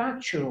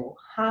infrastructural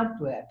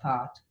hardware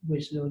part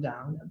will slow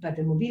down, but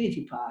the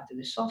mobility part,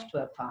 the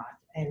software part,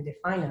 and the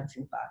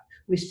financing part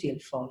will still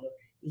follow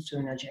its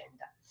own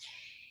agenda.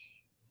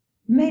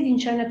 Made in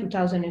China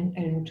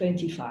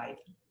 2025.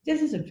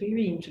 This is a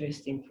very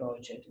interesting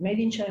project. Made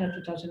in China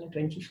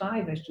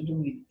 2025 has to do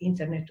with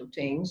Internet of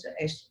Things.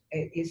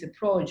 Is a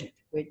project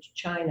which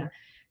China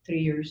 3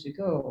 years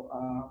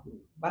ago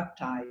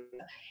baptized,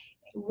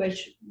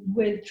 which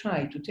will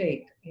try to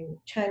take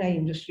China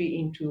industry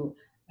into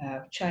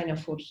China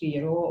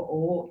 4.0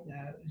 or,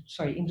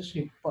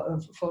 Industry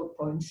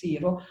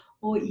 4.0,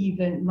 or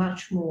even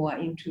much more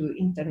into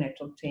Internet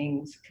of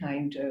Things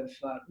kind of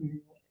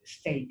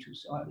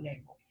status or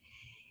level.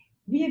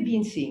 We have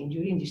been seeing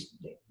during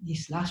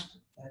this last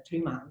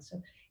 3 months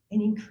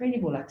an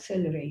incredible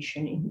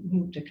acceleration in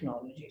new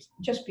technologies.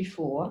 Just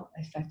before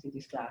I started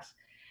this class,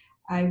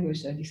 I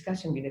was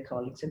discussing with the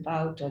colleagues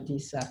about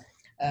this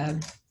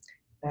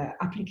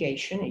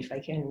application. If I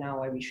can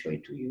now, I will show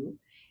it to you.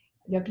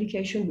 The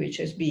application which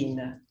has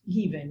been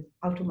given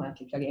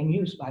automatically and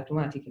used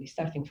automatically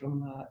starting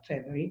from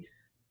February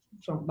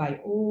by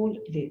all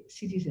the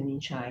citizens in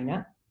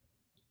China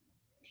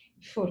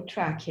for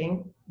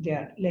tracking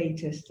their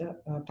latest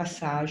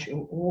passage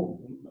or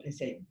let's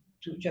say,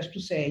 just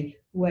to say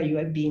where you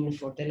have been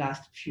for the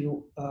last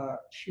few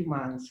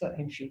months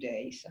and few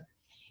days.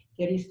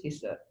 There is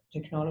this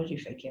technology,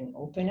 if I can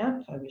open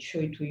up, I will show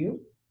it to you,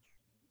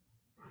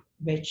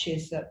 which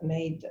is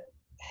made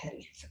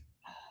health.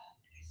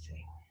 Let's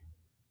see.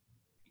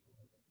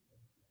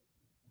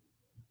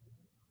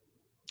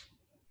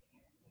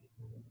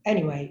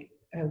 Anyway,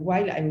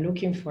 while I'm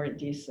looking for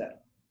this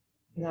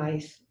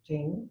nice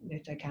thing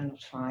that I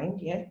cannot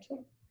find yet,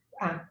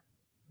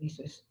 this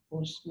is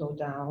will slow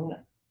down.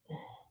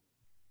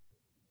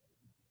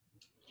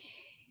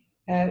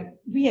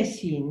 We have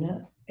seen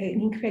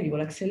an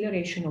incredible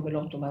acceleration of a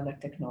lot of other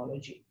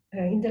technology.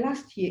 In the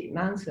last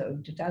months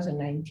of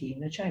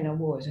 2019, China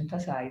was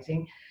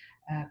emphasizing,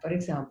 for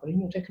example, a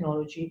new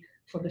technology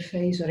for the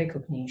face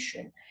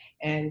recognition.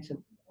 And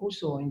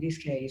also in this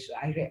case,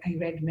 I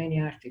read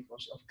many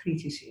articles of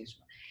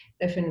criticism,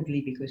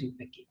 definitely because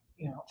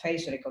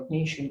face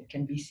recognition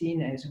can be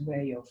seen as a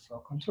way of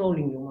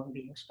controlling human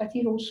beings, but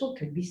it also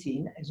can be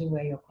seen as a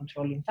way of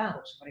controlling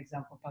values, for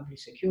example, public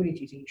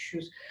security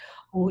issues,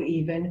 or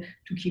even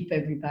to keep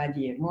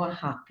everybody more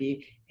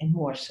happy and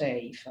more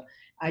safe.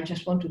 I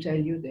just want to tell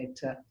you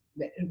that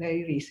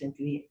very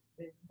recently,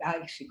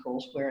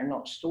 bicycles were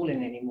not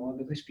stolen anymore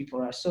because people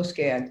are so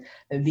scared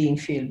of being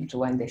filmed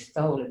when they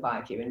stole a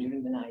bike even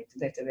during the night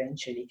that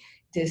eventually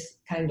this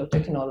kind of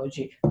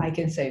technology, I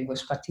can say,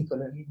 was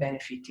particularly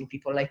benefiting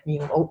people like me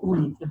who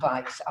leave the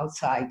bikes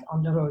outside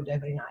on the road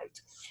every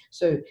night.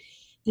 So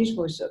this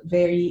was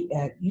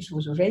this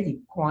was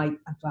already quite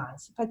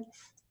advanced, but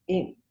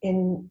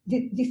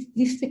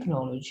this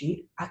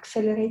technology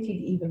accelerated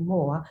even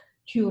more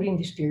during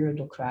this period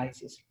of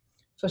crisis.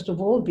 First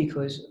of all,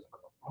 because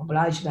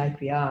obliged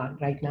like we are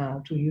right now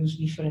to use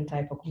different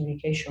type of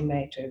communication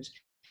methods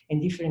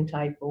and different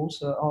type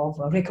also of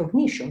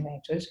recognition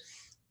methods,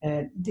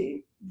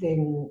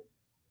 then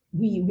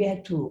we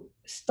had to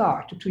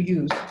start to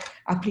use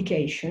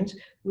applications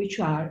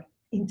which are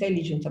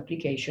intelligent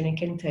application and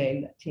can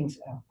tell things.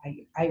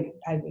 I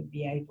will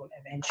be able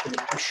eventually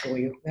to show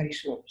you very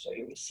soon, so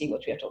you will see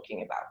what we are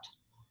talking about.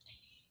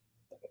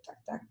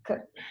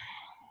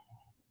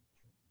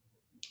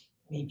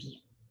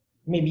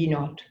 Maybe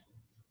not.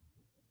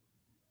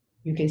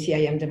 You can see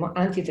I am the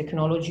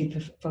anti-technology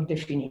for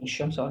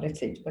definition, so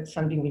that's it, but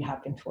something will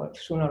happen for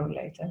sooner or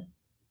later.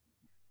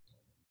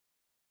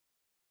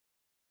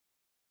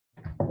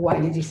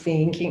 While it is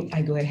thinking,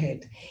 I go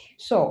ahead.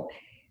 So,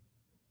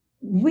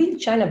 will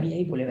China be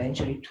able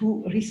eventually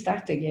to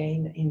restart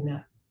again in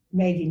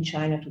Made in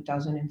China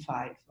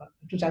 2025?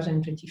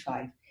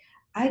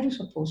 I do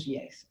suppose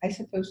yes. I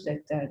suppose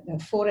that the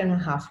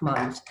 4.5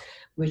 months,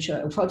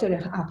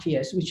 4.5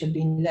 years, which have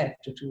been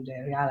left to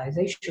the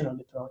realization of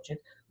the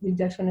project, will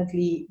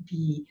definitely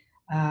be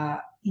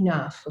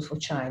enough for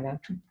China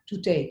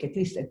to take at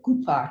least a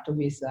good part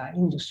of its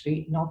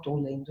industry, not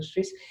all the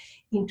industries,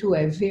 into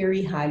a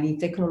very highly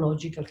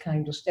technological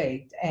kind of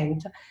state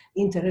and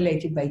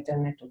interrelated by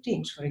Internet of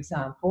Things. For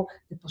example,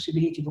 the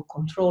possibility of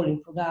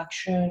controlling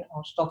production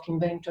or stock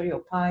inventory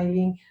or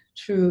piling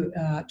through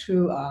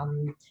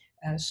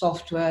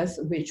softwares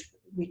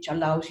which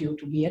allows you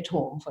to be at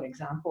home, for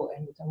example,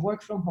 and you can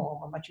work from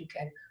home, but you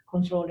can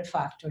control the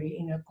factory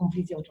in a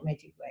completely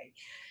automated way.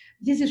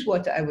 This is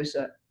what I was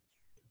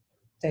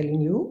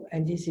telling you,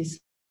 and this is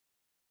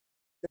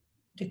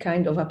the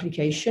kind of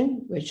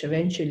application which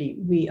eventually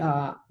we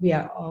are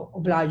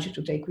obliged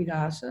to take with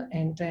us,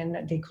 and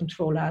then they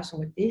control us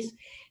with this.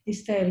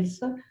 This tells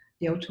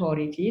the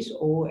authorities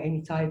or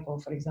any type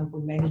of, for example,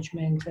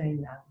 management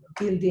in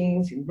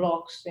buildings, in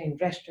blocks, in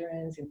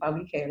restaurants, in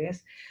public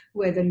areas,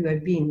 whether you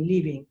have been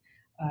living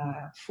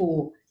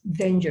for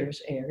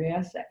dangerous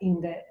areas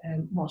in the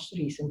most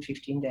recent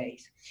 15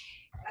 days.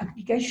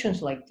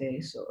 Applications like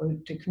this, or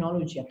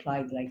technology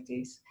applied like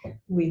this,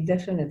 will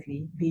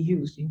definitely be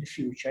used in the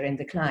future, and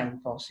the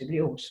client possibly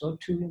also,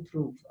 to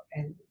improve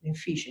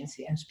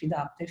efficiency and speed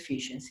up the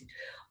efficiency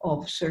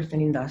of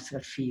certain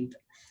industrial field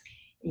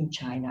in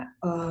China.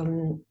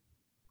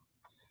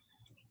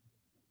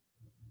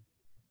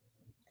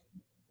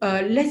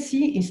 Let's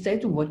see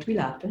instead what will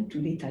happen to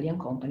the Italian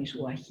companies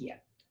who are here.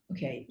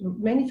 Okay,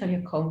 many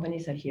Italian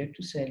companies are here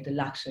to sell the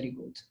luxury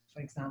goods. For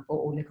example,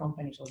 all the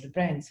companies, all the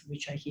brands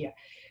which are here,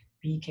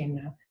 we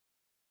can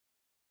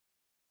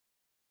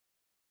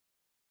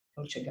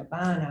Dolce &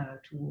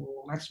 Gabbana,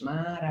 to Max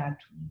Mara,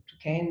 to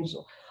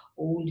Kenzo,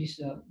 all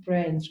these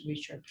brands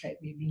which are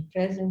been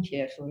present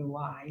here for a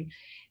while,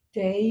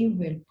 they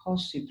will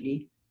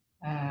possibly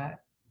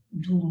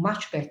do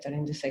much better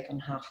in the second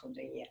half of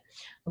the year.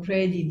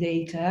 Already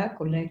data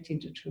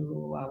collected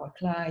through our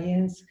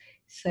clients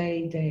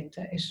say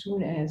that as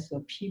soon as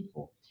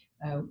people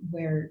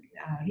were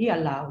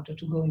re-allowed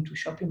to go into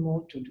shopping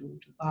mall to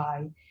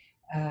buy,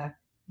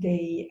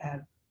 they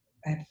have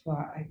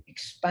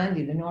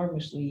expanded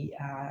enormously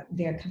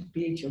their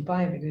capability of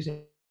buying, because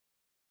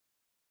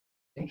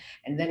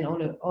and then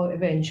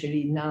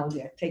eventually now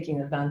they are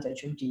taking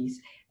advantage of these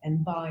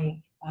and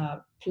buying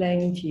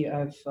plenty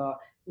of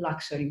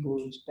luxury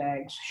goods,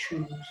 bags,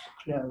 shoes,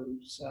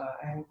 clothes.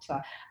 And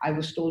I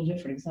was told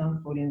that, for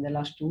example, in the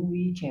last 2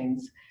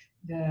 weekends,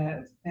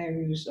 the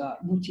various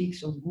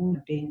boutiques of goods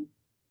have been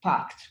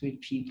packed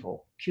with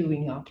people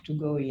queuing up to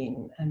go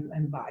in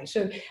and buy.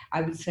 So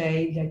I would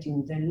say that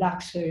in the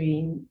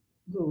luxury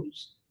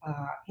goods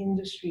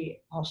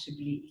industry,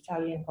 possibly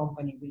Italian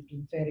company will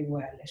do very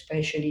well,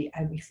 especially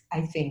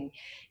I think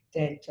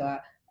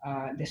that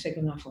the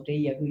second half of the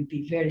year will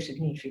be very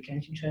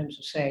significant in terms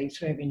of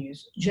sales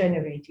revenues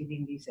generated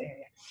in this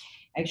area.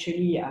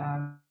 Actually,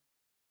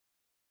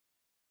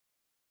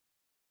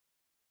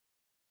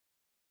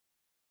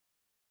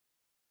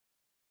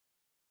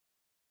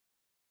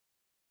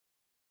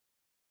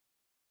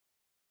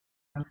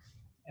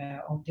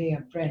 of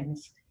their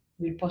brands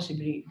will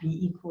possibly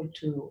be equal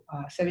to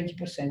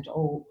 70%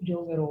 of the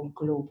overall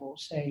global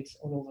sales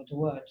all over the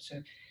world.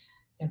 So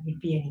there will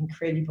be an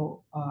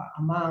incredible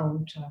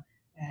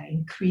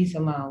increased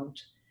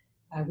amount,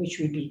 which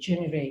will be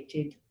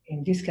generated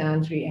in this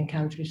country and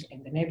countries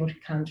in the neighboring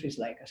countries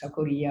like South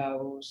Korea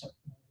or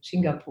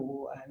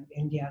Singapore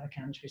and the other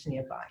countries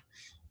nearby.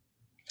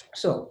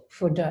 So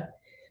for the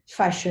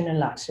fashion and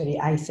luxury,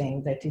 I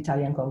think that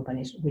Italian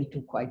companies will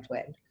do quite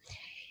well.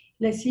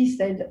 Let's see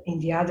instead in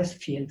the other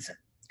fields.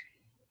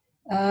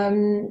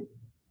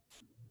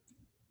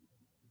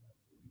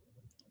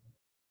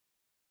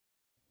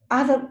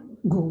 Other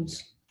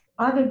goods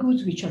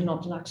which are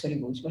not luxury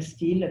goods, but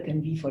still can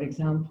be, for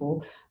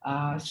example,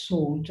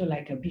 sold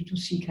like a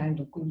B2C kind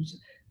of goods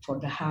for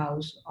the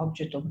house,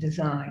 object of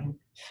design,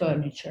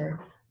 furniture,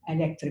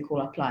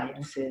 electrical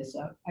appliances.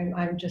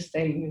 I'm just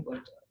telling you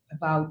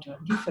about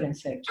different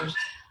sectors.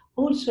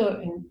 Also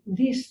in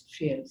these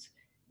fields,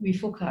 we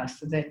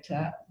forecast that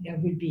there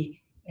will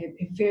be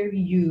a very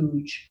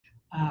huge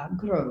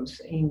growth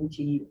in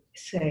the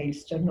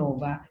sales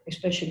turnover,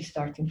 especially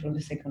starting from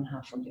the second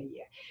half of the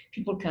year.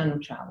 People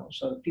cannot travel,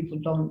 so people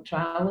don't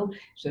travel,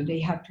 so they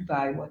have to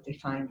buy what they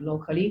find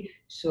locally.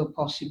 So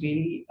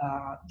possibly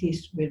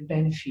this will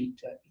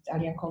benefit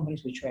Italian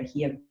companies which were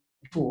here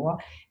before,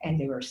 and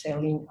they were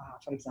selling,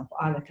 for example,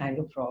 other kind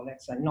of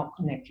products that are not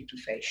connected to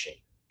fashion.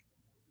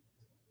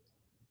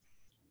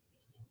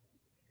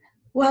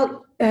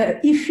 Well,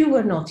 if you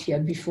were not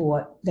here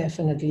before,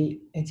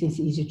 definitely it is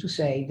easy to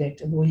say that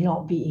it will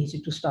not be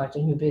easy to start a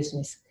new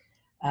business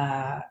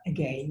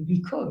again,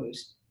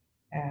 because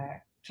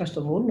first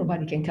of all,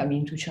 nobody can come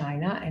into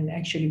China, and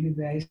actually we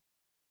were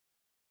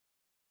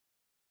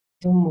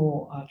no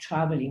more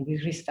traveling. We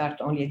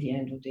restart only at the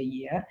end of the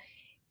year,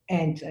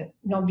 and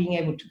not being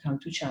able to come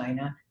to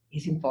China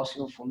is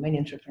impossible for many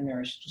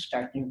entrepreneurs to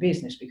start new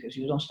business, because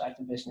you don't start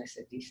a business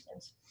at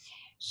distance.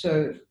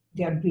 So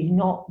there will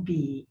not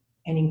be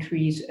an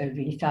increase of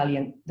the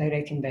Italian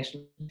direct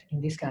investment in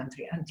this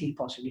country until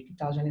possibly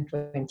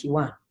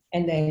 2021.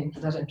 And then in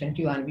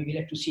 2021, we will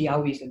have to see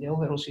how is the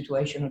overall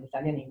situation of the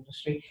Italian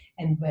industry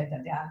and whether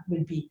there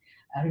will be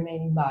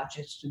remaining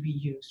budgets to be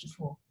used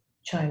for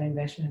China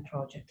investment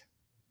project.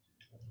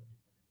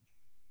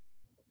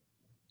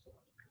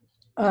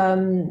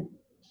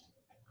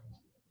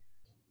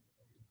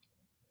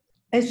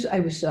 As I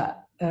was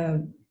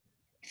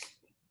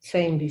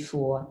saying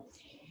before,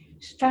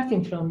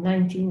 starting from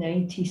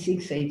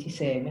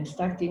 1986-87,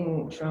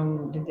 starting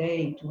from the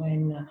date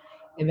when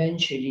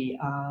eventually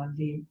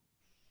the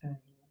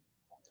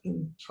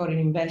foreign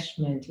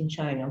investment in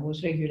China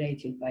was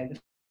regulated by the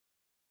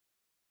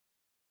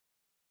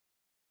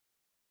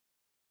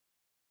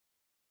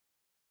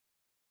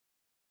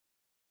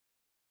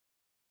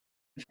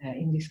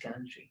in this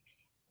country.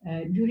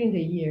 During the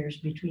years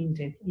between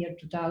the year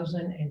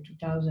 2000 and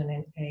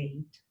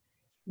 2008,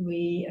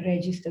 we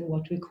registered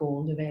what we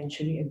called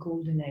eventually a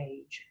golden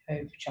age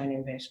of China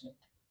investment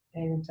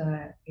and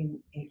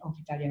of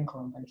Italian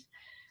companies.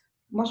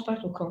 Most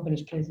part of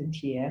companies present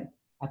here,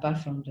 apart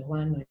from the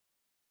one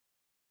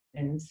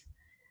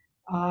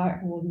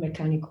are all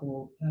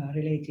mechanical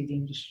related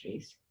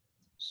industries.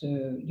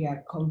 So there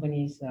are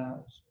companies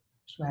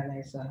as well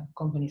as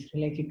companies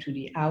related to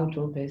the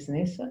auto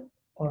business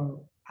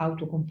or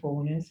auto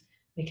components,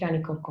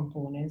 mechanical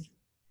components,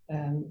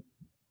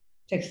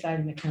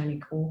 textile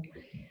mechanical,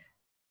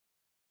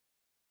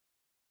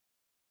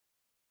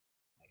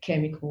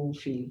 chemical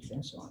fields,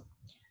 and so on.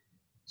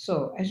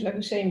 So, as I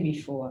was saying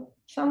before,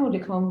 some of the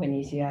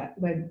companies here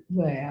were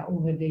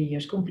over the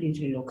years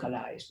completely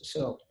localized.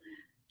 So,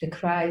 the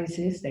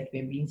crisis that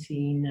we've been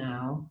seeing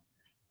now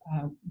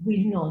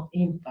will not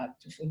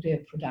impact for their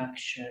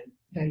production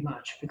very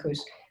much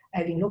because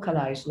having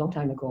localized a long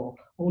time ago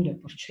all the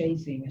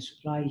purchasing and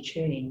supply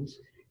chains,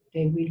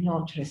 they will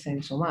not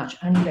resent so much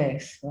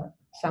unless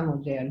some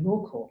of their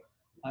local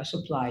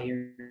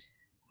suppliers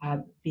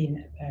have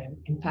been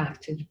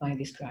impacted by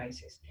this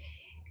crisis.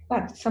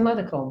 But some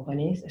other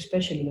companies,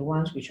 especially the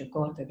ones which have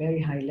got a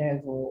very high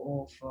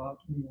level of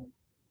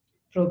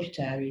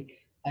proprietary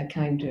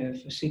kind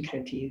of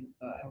secret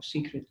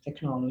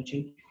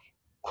technology,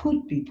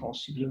 could be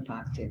possibly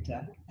impacted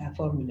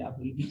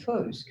formidably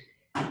because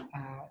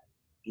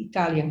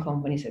Italian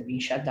companies have been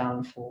shut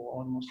down for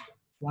almost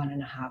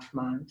 1.5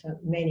 months.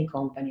 Many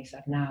companies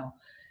are now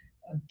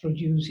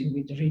producing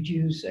with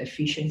reduced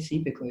efficiency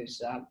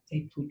because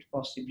they put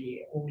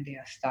possibly all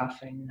their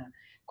stuff in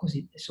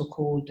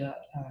so-called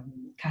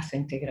cassa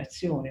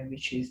integrazione,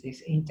 which is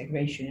this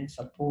integration and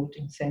support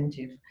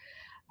incentive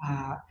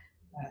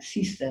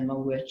system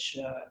which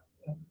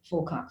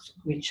forecast,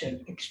 which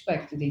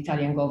expect the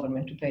Italian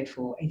government to pay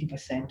for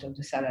 80% of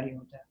the salary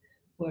of the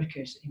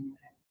workers in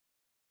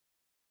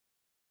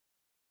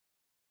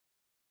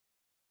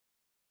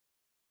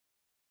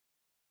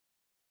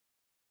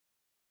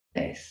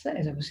this,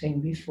 as I was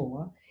saying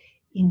before,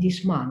 in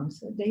this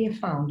month, they have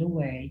found a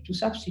way to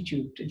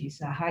substitute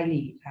this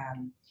highly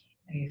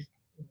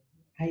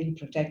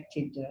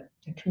protected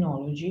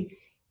technology,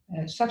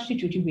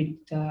 substituted with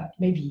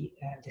maybe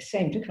the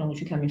same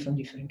technology coming from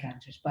different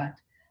countries. But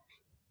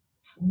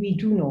we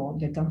do know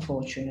that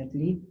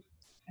unfortunately,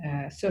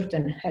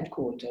 certain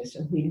headquarters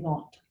will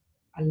not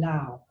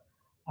allow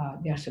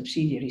their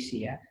subsidiaries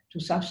here to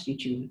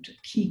substitute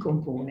key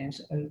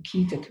components or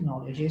key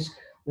technologies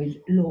with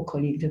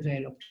locally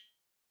developed.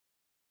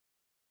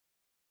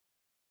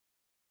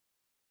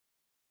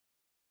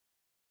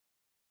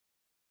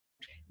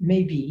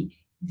 Maybe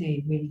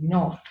they will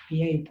not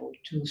be able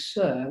to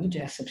serve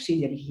their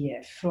subsidiary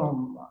here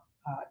from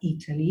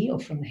Italy or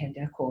from the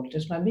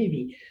headquarters, but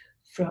maybe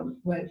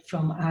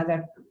from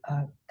other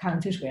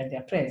countries where they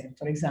are present.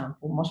 For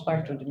example, most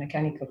part of the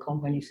mechanical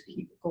companies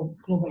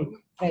globally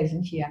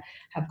present here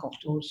have got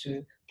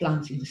also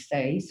plants in the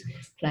States,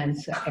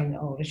 plants and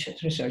or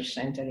research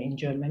center in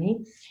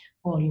Germany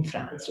or in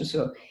France.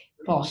 So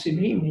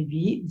possibly,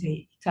 maybe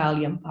the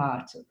Italian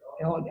part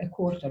or the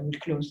quarter will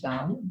close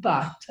down,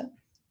 but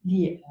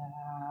the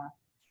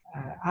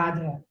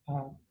other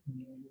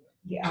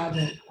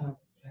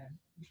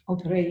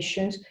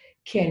operations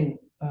can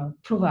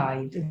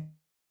provide.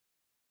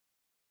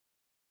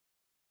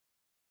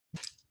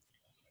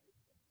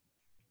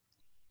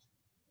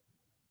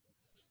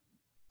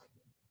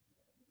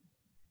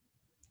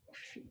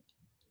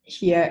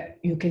 Here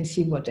you can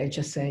see what I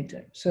just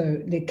said.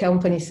 So the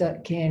companies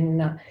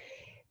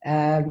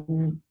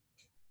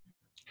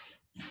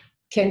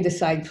can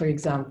decide, for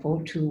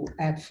example, to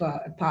have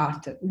a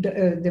part,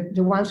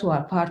 the ones who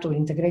are part of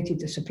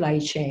integrated supply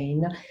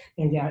chain,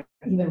 and they are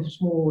even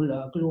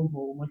small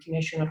global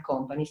multinational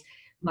companies,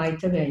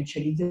 might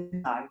eventually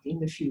decide in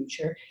the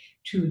future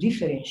to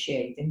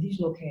differentiate and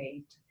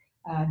dislocate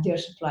their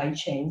supply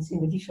chains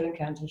in the different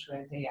countries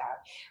where they are.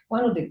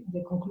 One of the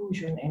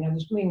conclusion, and I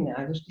was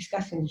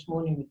discussing this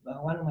morning with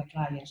one of my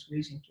clients who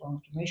is into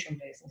automation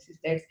business, is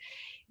that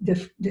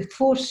the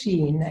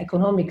foreseen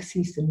economic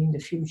system in the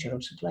future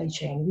of supply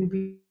chain will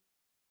be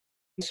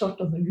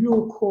sort of a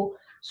local,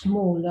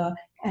 smaller,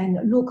 and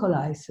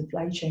localized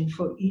supply chain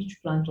for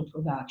each plant of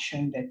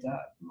production that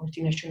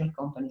multinational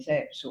companies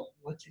have. So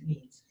what it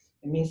means?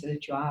 It means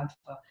that you have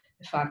a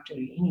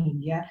factory in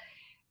India.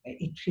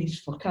 It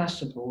is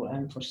forecastable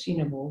and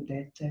foreseeable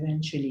that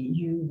eventually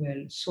you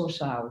will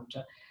source out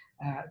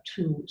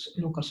to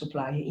local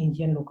supplier,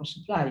 Indian local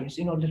suppliers,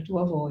 in order to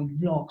avoid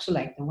blocks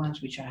like the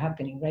ones which are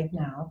happening right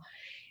now,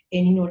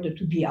 and in order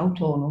to be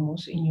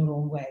autonomous in your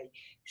own way.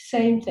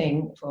 Same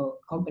thing for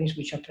companies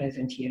which are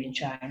present here in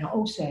China,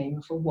 or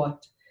same for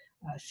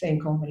same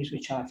companies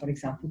which are, for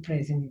example,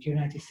 present in the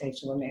United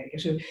States of America.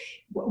 So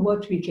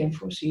what we can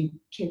foresee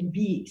can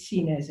be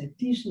seen as a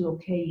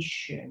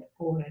dislocation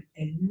or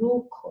a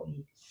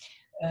locally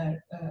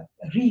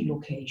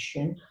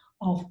relocation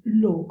of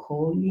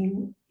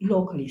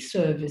locally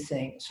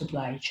servicing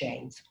supply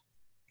chains.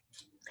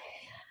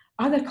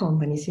 Other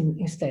companies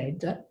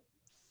instead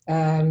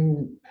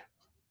can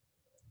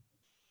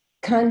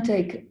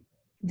take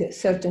the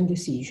certain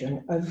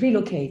decision of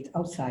relocate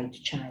outside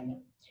China.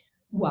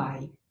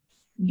 Why?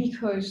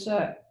 Because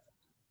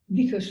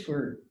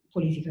for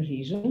political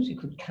reasons it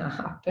could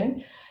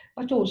happen,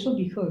 but also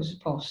because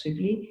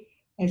possibly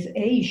as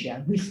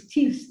Asia will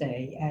still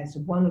stay as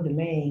one of the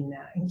main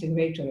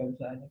integrator of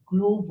the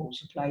global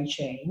supply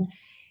chain,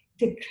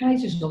 the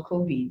crisis of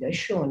COVID has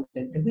shown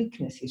that the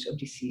weaknesses of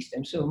this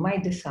system, so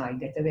might decide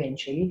that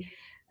eventually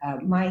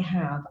might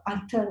have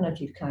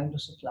alternative kind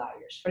of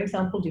suppliers. For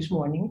example, this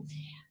morning,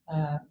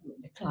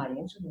 the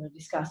clients were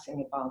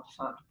discussing about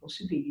the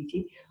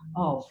possibility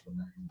of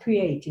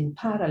creating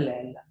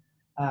parallel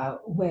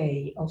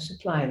way of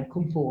supplying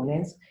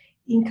components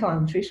in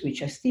countries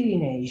which are still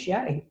in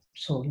Asia,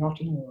 so not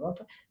in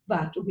Europe,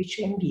 but which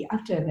can be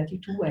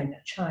alternative to when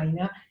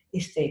China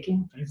is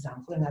taking, for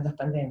example, another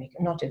pandemic.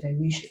 Not that I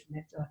wish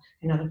that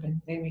another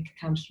pandemic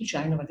comes to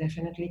China, but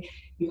definitely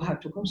you have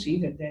to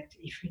consider that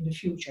if in the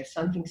future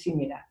something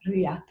similar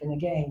really happen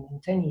again in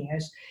 10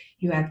 years,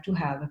 you have to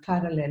have a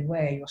parallel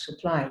way of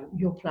supplying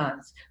your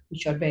plants,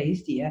 which are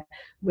based here,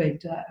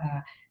 with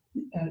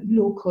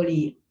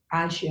locally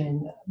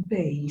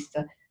Asian-based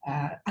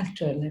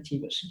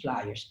alternative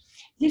suppliers.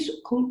 This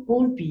could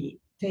all be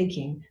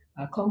taking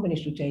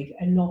companies to take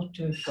a lot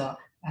of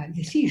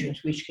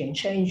decisions which can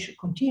change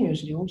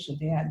continuously also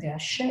their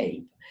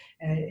shape,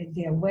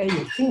 their way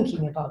of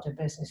thinking about the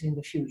business in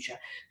the future.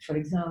 For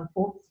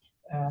example,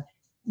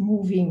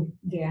 moving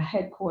their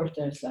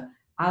headquarters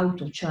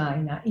out of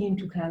China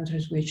into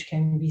countries which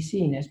can be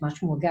seen as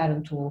much more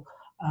guarantor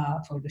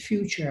for the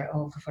future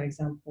of, for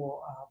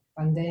example,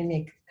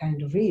 pandemic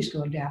kind of risk,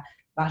 or they are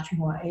much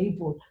more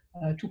able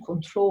to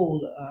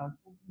control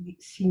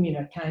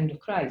similar kind of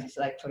crisis,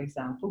 like, for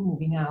example,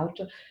 moving out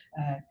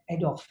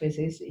head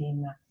offices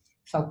in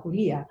South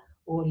Korea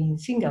or in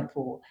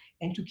Singapore,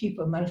 and to keep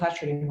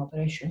manufacturing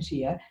operations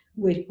here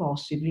with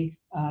possibly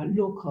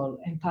local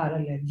and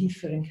parallel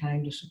different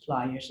kind of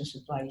suppliers and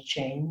supply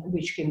chain,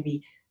 which can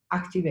be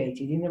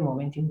activated in the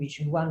moment in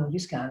which in one of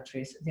these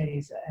countries there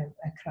is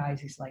a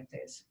crisis like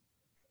this.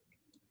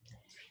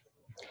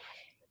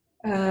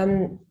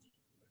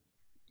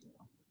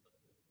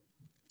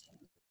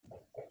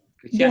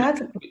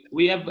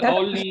 We have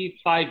only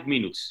 5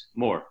 minutes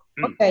more.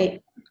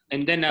 Okay.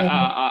 And then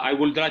I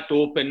would like to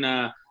open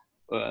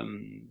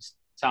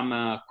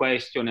some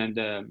question and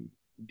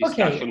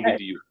discussion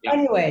with you. Yeah.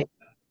 Anyway,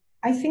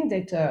 I think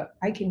that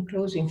I can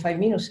close in 5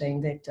 minutes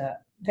saying that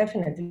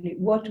definitely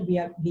what we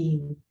have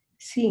been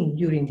seeing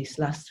during these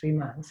last 3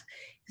 months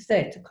is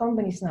that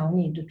companies now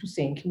need to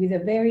think with a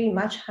very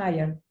much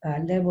higher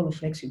level of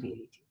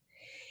flexibility.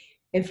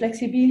 And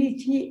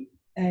flexibility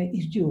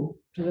is due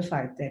to the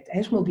fact that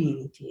as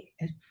mobility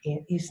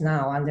is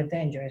now under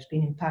danger, has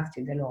been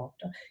impacted a lot,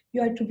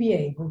 you have to be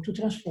able to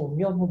transform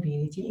your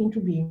mobility into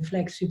being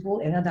flexible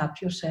and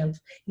adapt yourself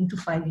into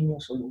finding your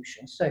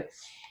solutions. So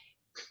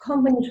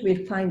companies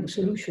will find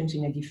solutions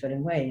in a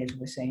different way, as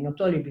we say,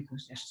 not only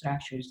because their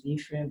structure is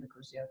different,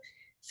 because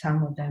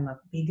some of them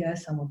are bigger,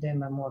 some of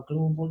them are more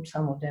global,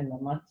 some of them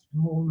are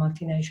more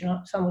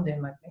multinational, some of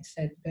them are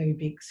instead very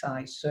big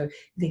size, so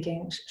they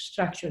can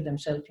structure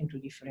themselves into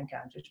different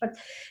countries. But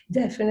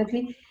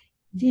definitely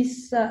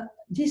this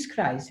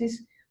crisis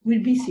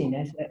will be seen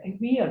as a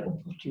real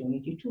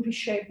opportunity to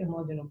reshape the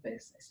model of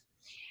business.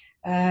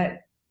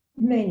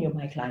 Many of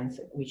my clients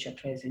which are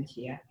present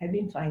here have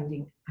been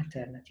finding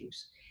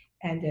alternatives,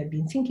 and they've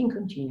been thinking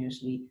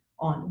continuously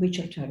on which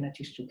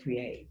alternatives to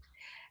create.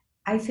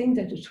 I think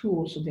that through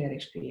also their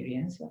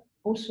experience,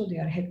 also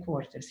their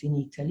headquarters in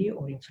Italy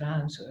or in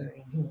France or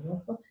in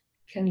Europe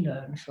can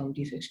learn from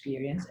this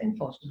experience and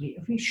possibly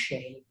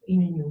reshape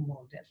in a new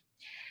model.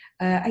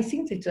 I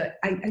think that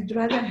I'd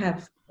rather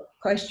have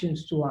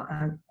questions to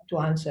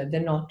answer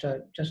than not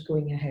just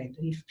going ahead.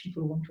 If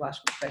people want to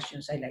ask me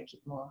questions, I like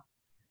it more.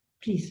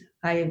 Please,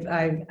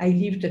 I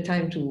leave the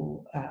time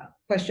to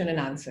question and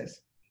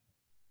answers.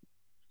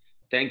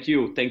 Thank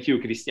you,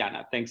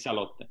 Cristiana. Thanks a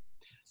lot.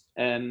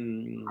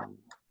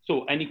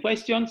 So, any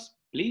questions,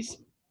 please?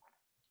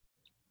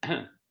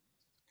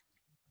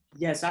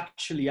 Yes,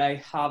 actually, I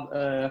have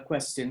a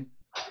question.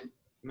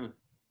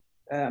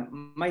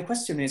 My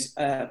question is,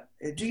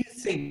 do you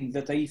think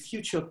that a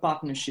future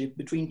partnership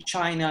between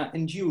China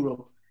and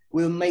Europe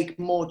will make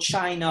more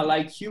China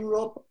like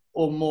Europe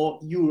or more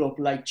Europe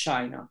like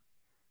China?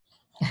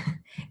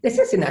 This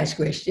is a nice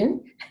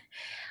question.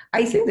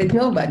 I think that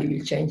nobody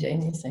will change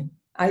anything.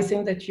 I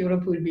think that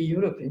Europe will be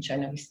Europe and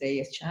China will stay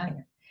as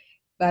China.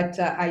 But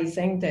I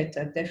think that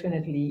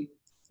definitely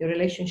the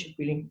relationship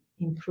will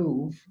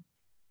improve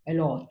a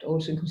lot,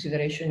 also in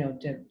consideration of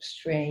the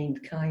strained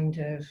kind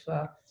of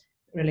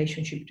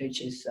relationship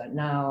which is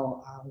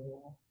now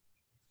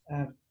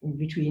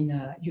between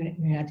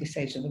United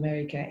States of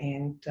America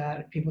and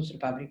People's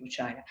Republic of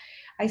China.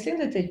 I think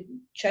that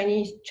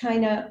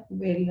China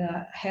will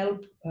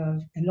help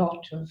a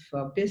lot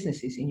of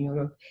businesses in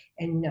Europe,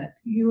 and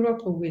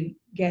Europe will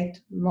get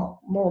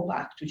more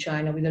back to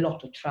China with a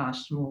lot of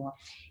trust more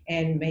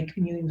and make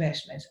new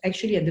investments.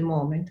 Actually, at the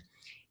moment,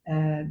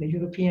 the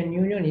European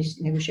Union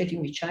is negotiating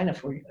with China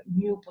for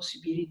new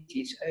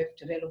possibilities of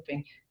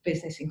developing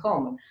business in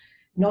common.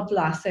 Not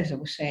last, as I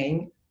was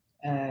saying,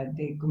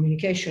 the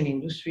communication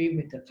industry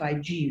with the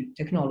 5G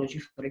technology,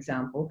 for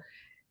example,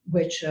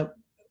 which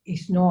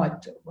is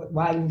not,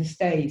 while in the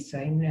States,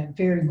 in a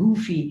very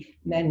goofy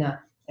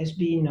manner, has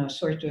been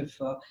sort of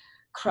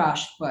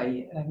crushed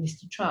by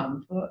Mr.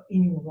 Trump,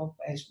 in Europe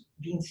has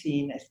been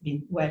seen, has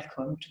been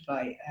welcomed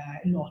by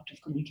a lot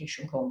of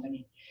communication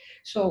companies.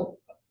 So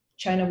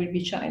China will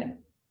be China,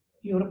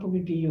 Europe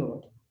will be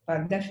Europe,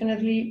 but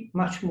definitely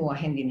much more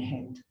hand in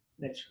hand.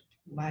 That's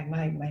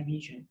my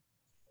vision.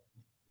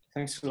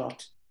 Thanks a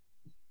lot.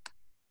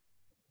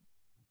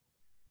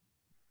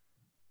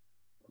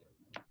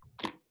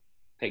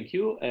 Thank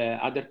you.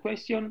 Other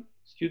question,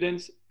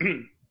 students?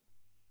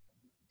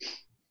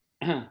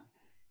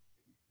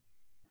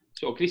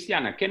 So,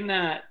 Cristiana,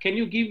 can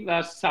you give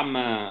us some,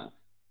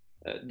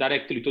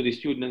 directly to the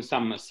students,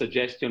 some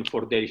suggestion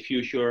for their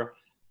future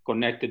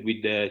connected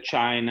with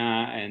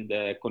China and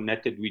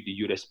connected with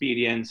your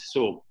experience?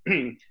 So,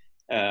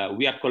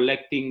 we are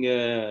collecting,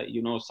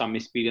 you know, some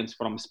experience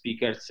from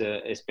speakers,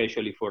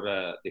 especially for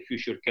the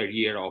future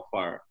career of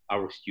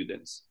our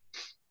students.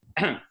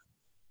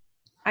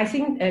 I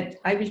think that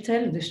I will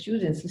tell the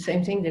students the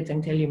same thing that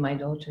I'm telling my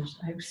daughters.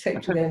 I will say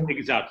to them,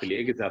 Exactly.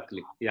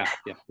 Yeah,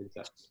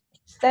 exactly.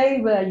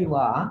 Stay where you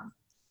are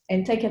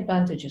and take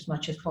advantage as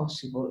much as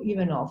possible,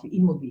 even of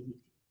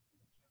immobility.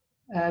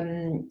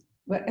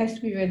 But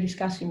as we were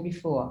discussing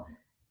before,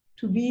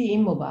 to be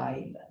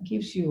immobile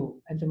gives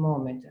you, at the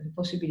moment, the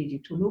possibility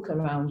to look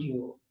around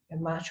you a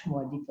much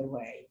more deeper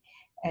way,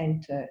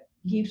 and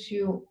gives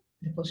you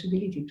the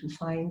possibility to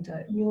find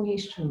a new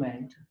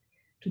instrument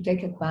to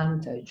take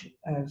advantage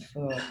of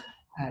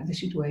the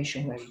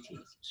situation where it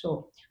is.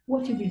 So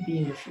what it will be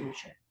in the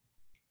future?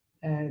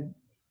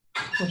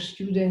 For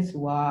students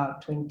who are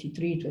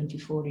 23,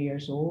 24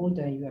 years old,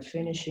 and you are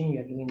finishing,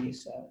 you're doing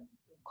this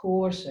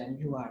course, and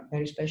you are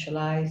very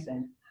specialized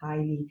and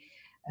highly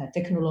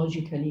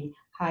technologically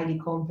highly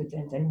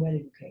competent and well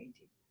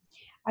educated.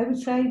 I would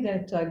say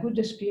that a good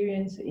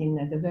experience in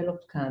a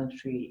developed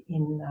country,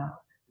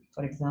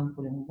 for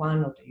example, in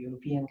one of the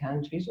European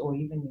countries or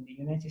even in the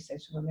United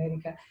States of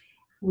America,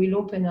 will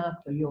open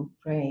up your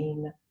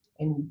brain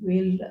and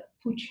will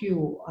put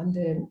you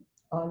in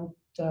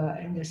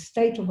the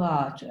state of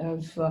art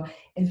of a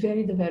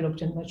very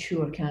developed and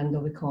mature kind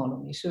of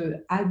economy. So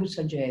I would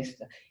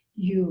suggest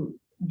you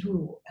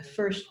do a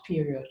first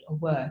period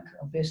of work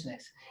or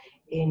business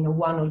in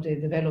one of the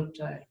developed,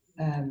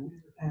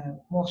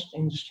 most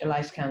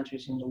industrialized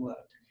countries in the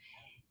world.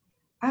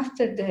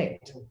 After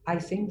that, I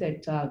think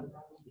that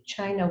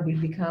China will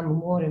become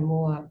more and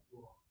more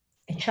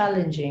a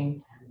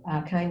challenging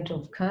kind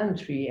of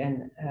country,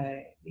 and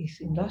this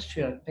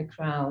industrial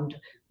background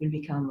will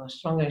become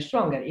stronger and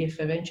stronger. If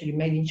eventually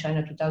Made in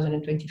China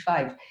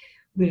 2025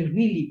 will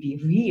really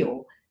be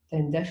real,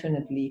 then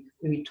definitely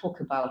we will talk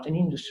about an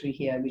industry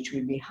here which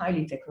will be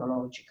highly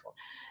technological.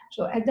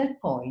 So at that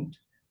point,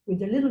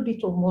 with a little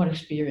bit of more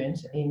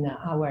experience in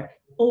our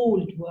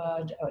old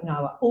world, in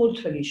our old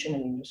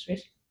traditional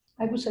industries,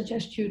 I would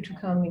suggest you to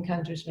come in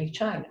countries like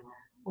China,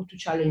 or to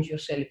challenge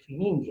yourself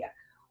in India,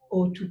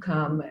 or to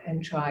come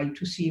and try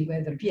to see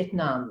whether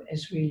Vietnam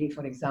is really,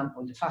 for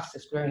example, the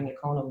fastest growing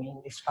economy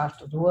in this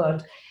part of the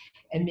world,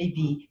 and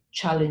maybe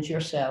challenge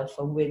yourself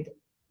with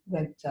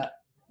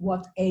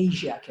what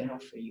Asia can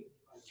offer you.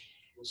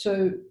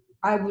 So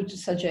I would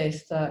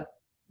suggest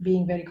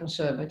being very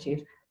conservative.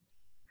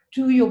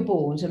 Do your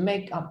bones and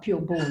make up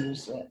your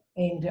bones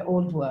in the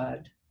old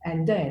world,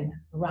 and then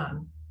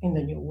run in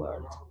the new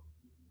world.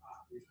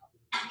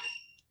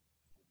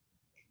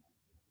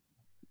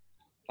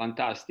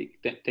 Fantastic.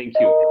 Thank you.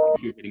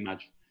 Thank you very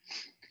much.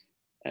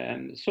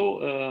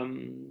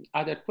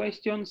 Other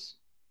questions?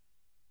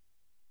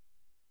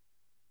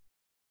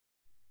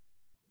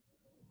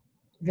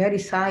 Very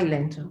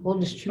silent. All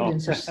the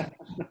students are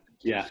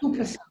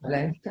super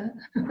silent.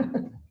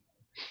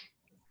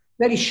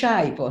 Very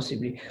shy,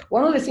 possibly.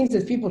 One of the things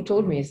that people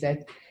told me is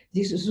that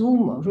these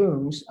Zoom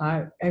rooms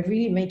are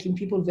really making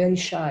people very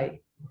shy,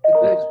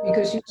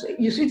 because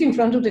you sit in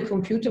front of the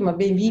computer, but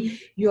maybe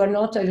you are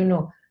not, I don't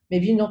know,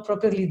 maybe not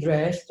properly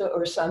dressed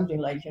or something,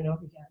 like, you know,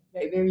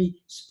 very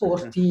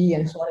sporty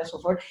and so on and so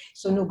forth.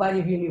 So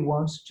nobody really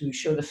wants to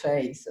show the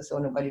face, so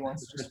nobody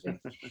wants to speak.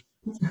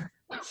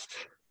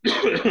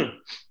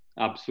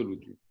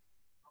 Absolutely.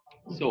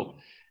 So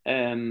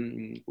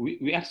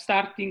We are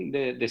starting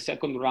the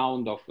second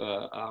round of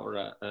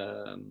our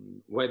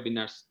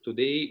webinars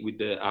today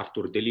with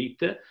Arthur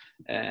Delit.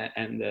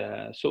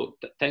 So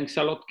thanks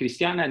a lot,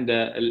 Cristiana. And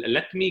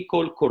let me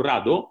call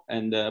Corrado,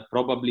 and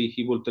probably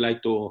he would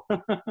like to...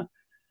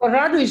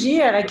 Corrado is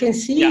here. I can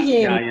see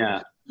him.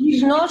 Yeah.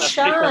 He's not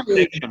shy.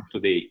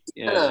 Today.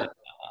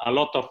 A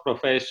lot of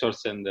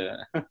professors and...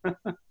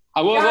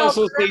 I was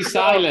also stay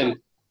silent.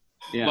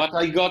 Yeah. But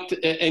I got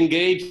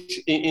engaged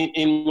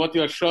in what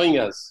you are showing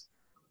us.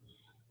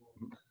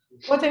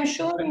 What I'm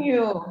showing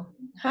you.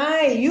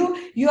 Hi,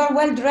 you are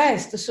well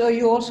dressed, so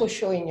you're also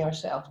showing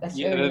yourself. That's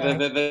very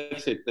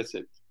nice. That's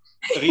it.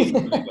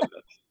 Reasonably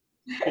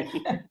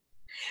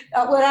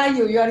where are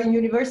you? You are in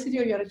university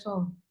or you're at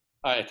home?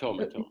 At home.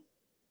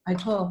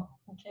 At home,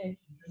 okay.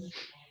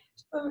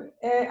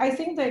 I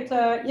think that,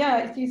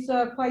 yeah, it is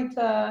it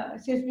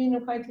has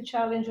been quite a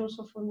challenge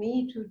also for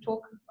me to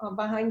talk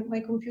behind my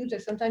computer.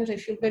 Sometimes I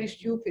feel very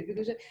stupid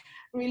because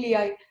really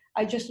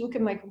I just look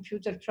at my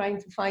computer trying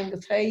to find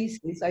the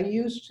faces. I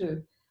used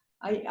to.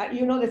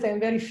 You know that I'm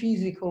very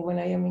physical when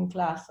I am in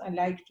class. I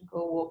like to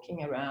go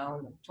walking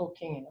around and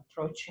talking and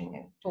approaching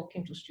and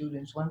talking to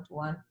students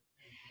one-to-one.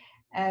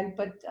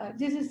 But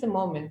this is the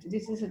moment.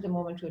 This is the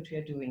moment what we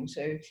are doing.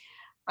 So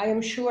I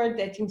am sure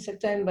that in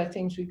September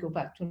things will go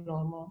back to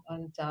normal,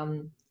 and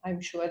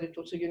I'm sure that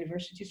also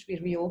universities will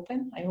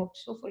reopen. I hope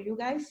so for you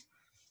guys.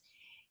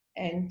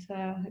 And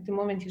at the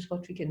moment is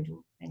what we can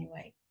do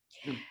anyway.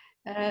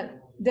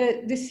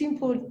 The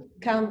simple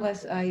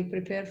canvas I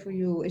prepare for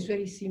you is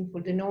very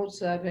simple. The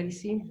notes are very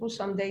simple.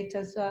 Some data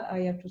I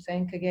have to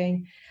thank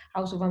again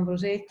House of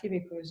Ambrosetti,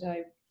 because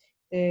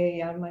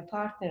they are my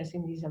partners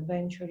in this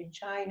adventure in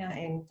China,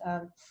 and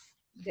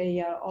they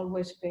are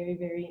always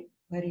very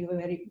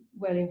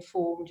well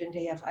informed, and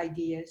they have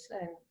ideas,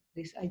 and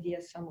these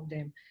ideas, some of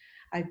them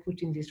I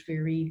put in this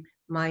very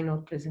minor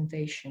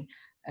presentation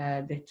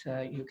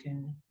that you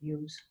can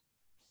use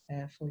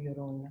for your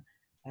own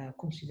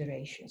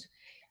considerations.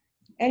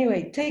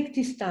 Anyway, take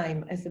this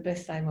time as the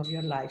best time of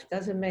your life.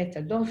 Doesn't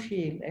matter. Don't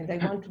feel, and I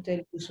want to tell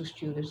this to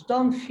students,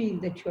 don't feel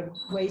that you're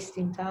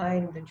wasting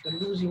time, that you're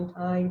losing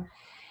time,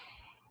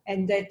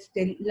 and that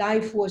the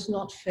life was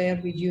not fair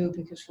with you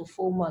because for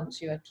 4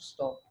 months you had to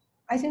stop.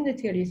 I think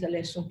that there is a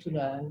lesson to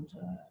learn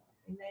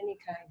in any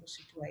kind of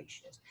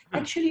situations.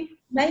 Actually,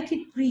 make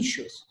it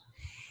precious,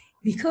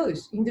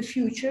 because in the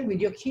future with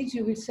your kids,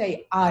 you will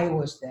say, I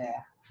was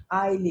there.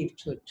 I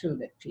lived through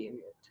that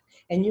period.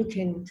 And you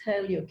can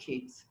tell your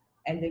kids,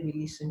 and they will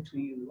listen to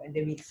you, and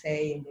they will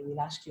say, and they will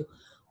ask you,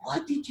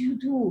 what did you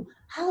do?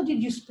 How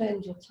did you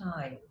spend your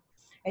time?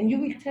 And you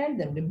will tell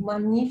them the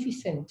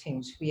magnificent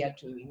things we are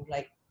doing,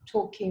 like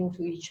talking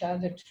to each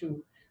other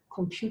through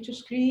computer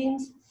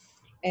screens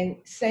and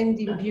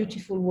sending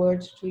beautiful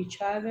words to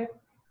each other,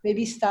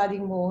 maybe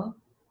studying more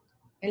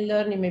and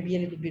learning maybe a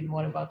little bit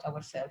more about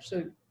ourselves.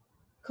 So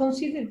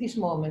consider this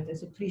moment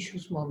as a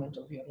precious moment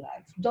of your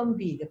life. Don't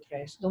be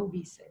depressed, don't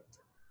be sad.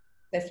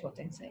 That's what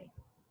I'm saying.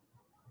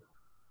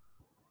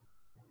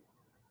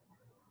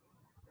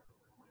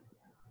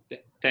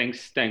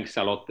 Thanks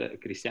a lot,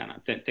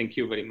 Cristiana. Thank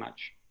you very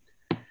much.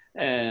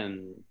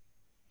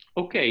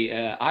 Okay,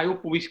 I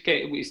hope we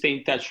stay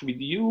in touch with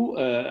you.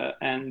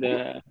 And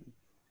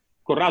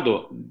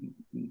Corrado,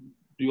 do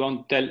you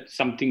want to tell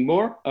something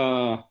more?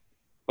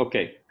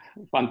 Okay,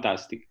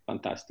 fantastic.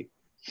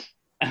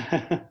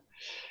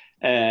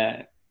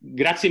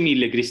 Grazie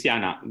mille,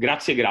 Cristiana.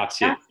 Grazie.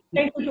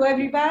 Thank you to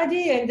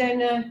everybody, and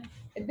then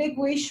a big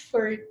wish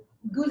for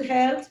good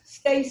health.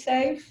 Stay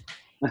safe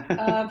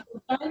for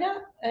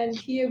China, and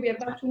here we are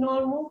back to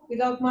normal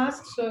without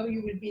masks, so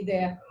you will be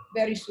there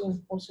very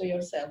soon also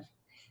yourself.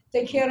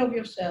 Take care of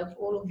yourself,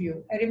 all of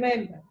you. And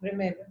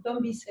remember,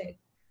 don't be sad.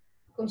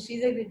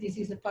 Consider that this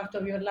is a part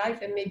of your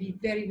life and maybe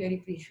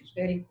very precious,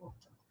 very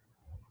important.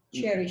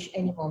 Cherish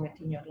any moment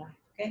in your life,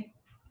 okay?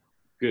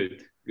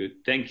 Good.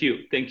 Thank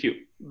you.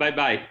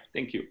 Bye.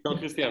 Thank you. Ciao,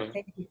 Cristiano.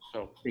 Thank you.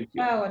 Thank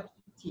you. Ciao a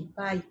tutti.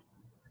 Bye.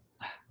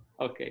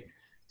 Okay.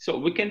 So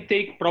we can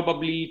take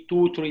probably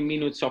 2-3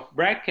 minutes of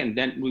break, and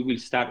then we will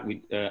start with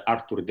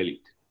Arthur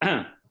Delit.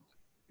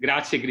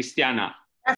 Grazie, Cristiana.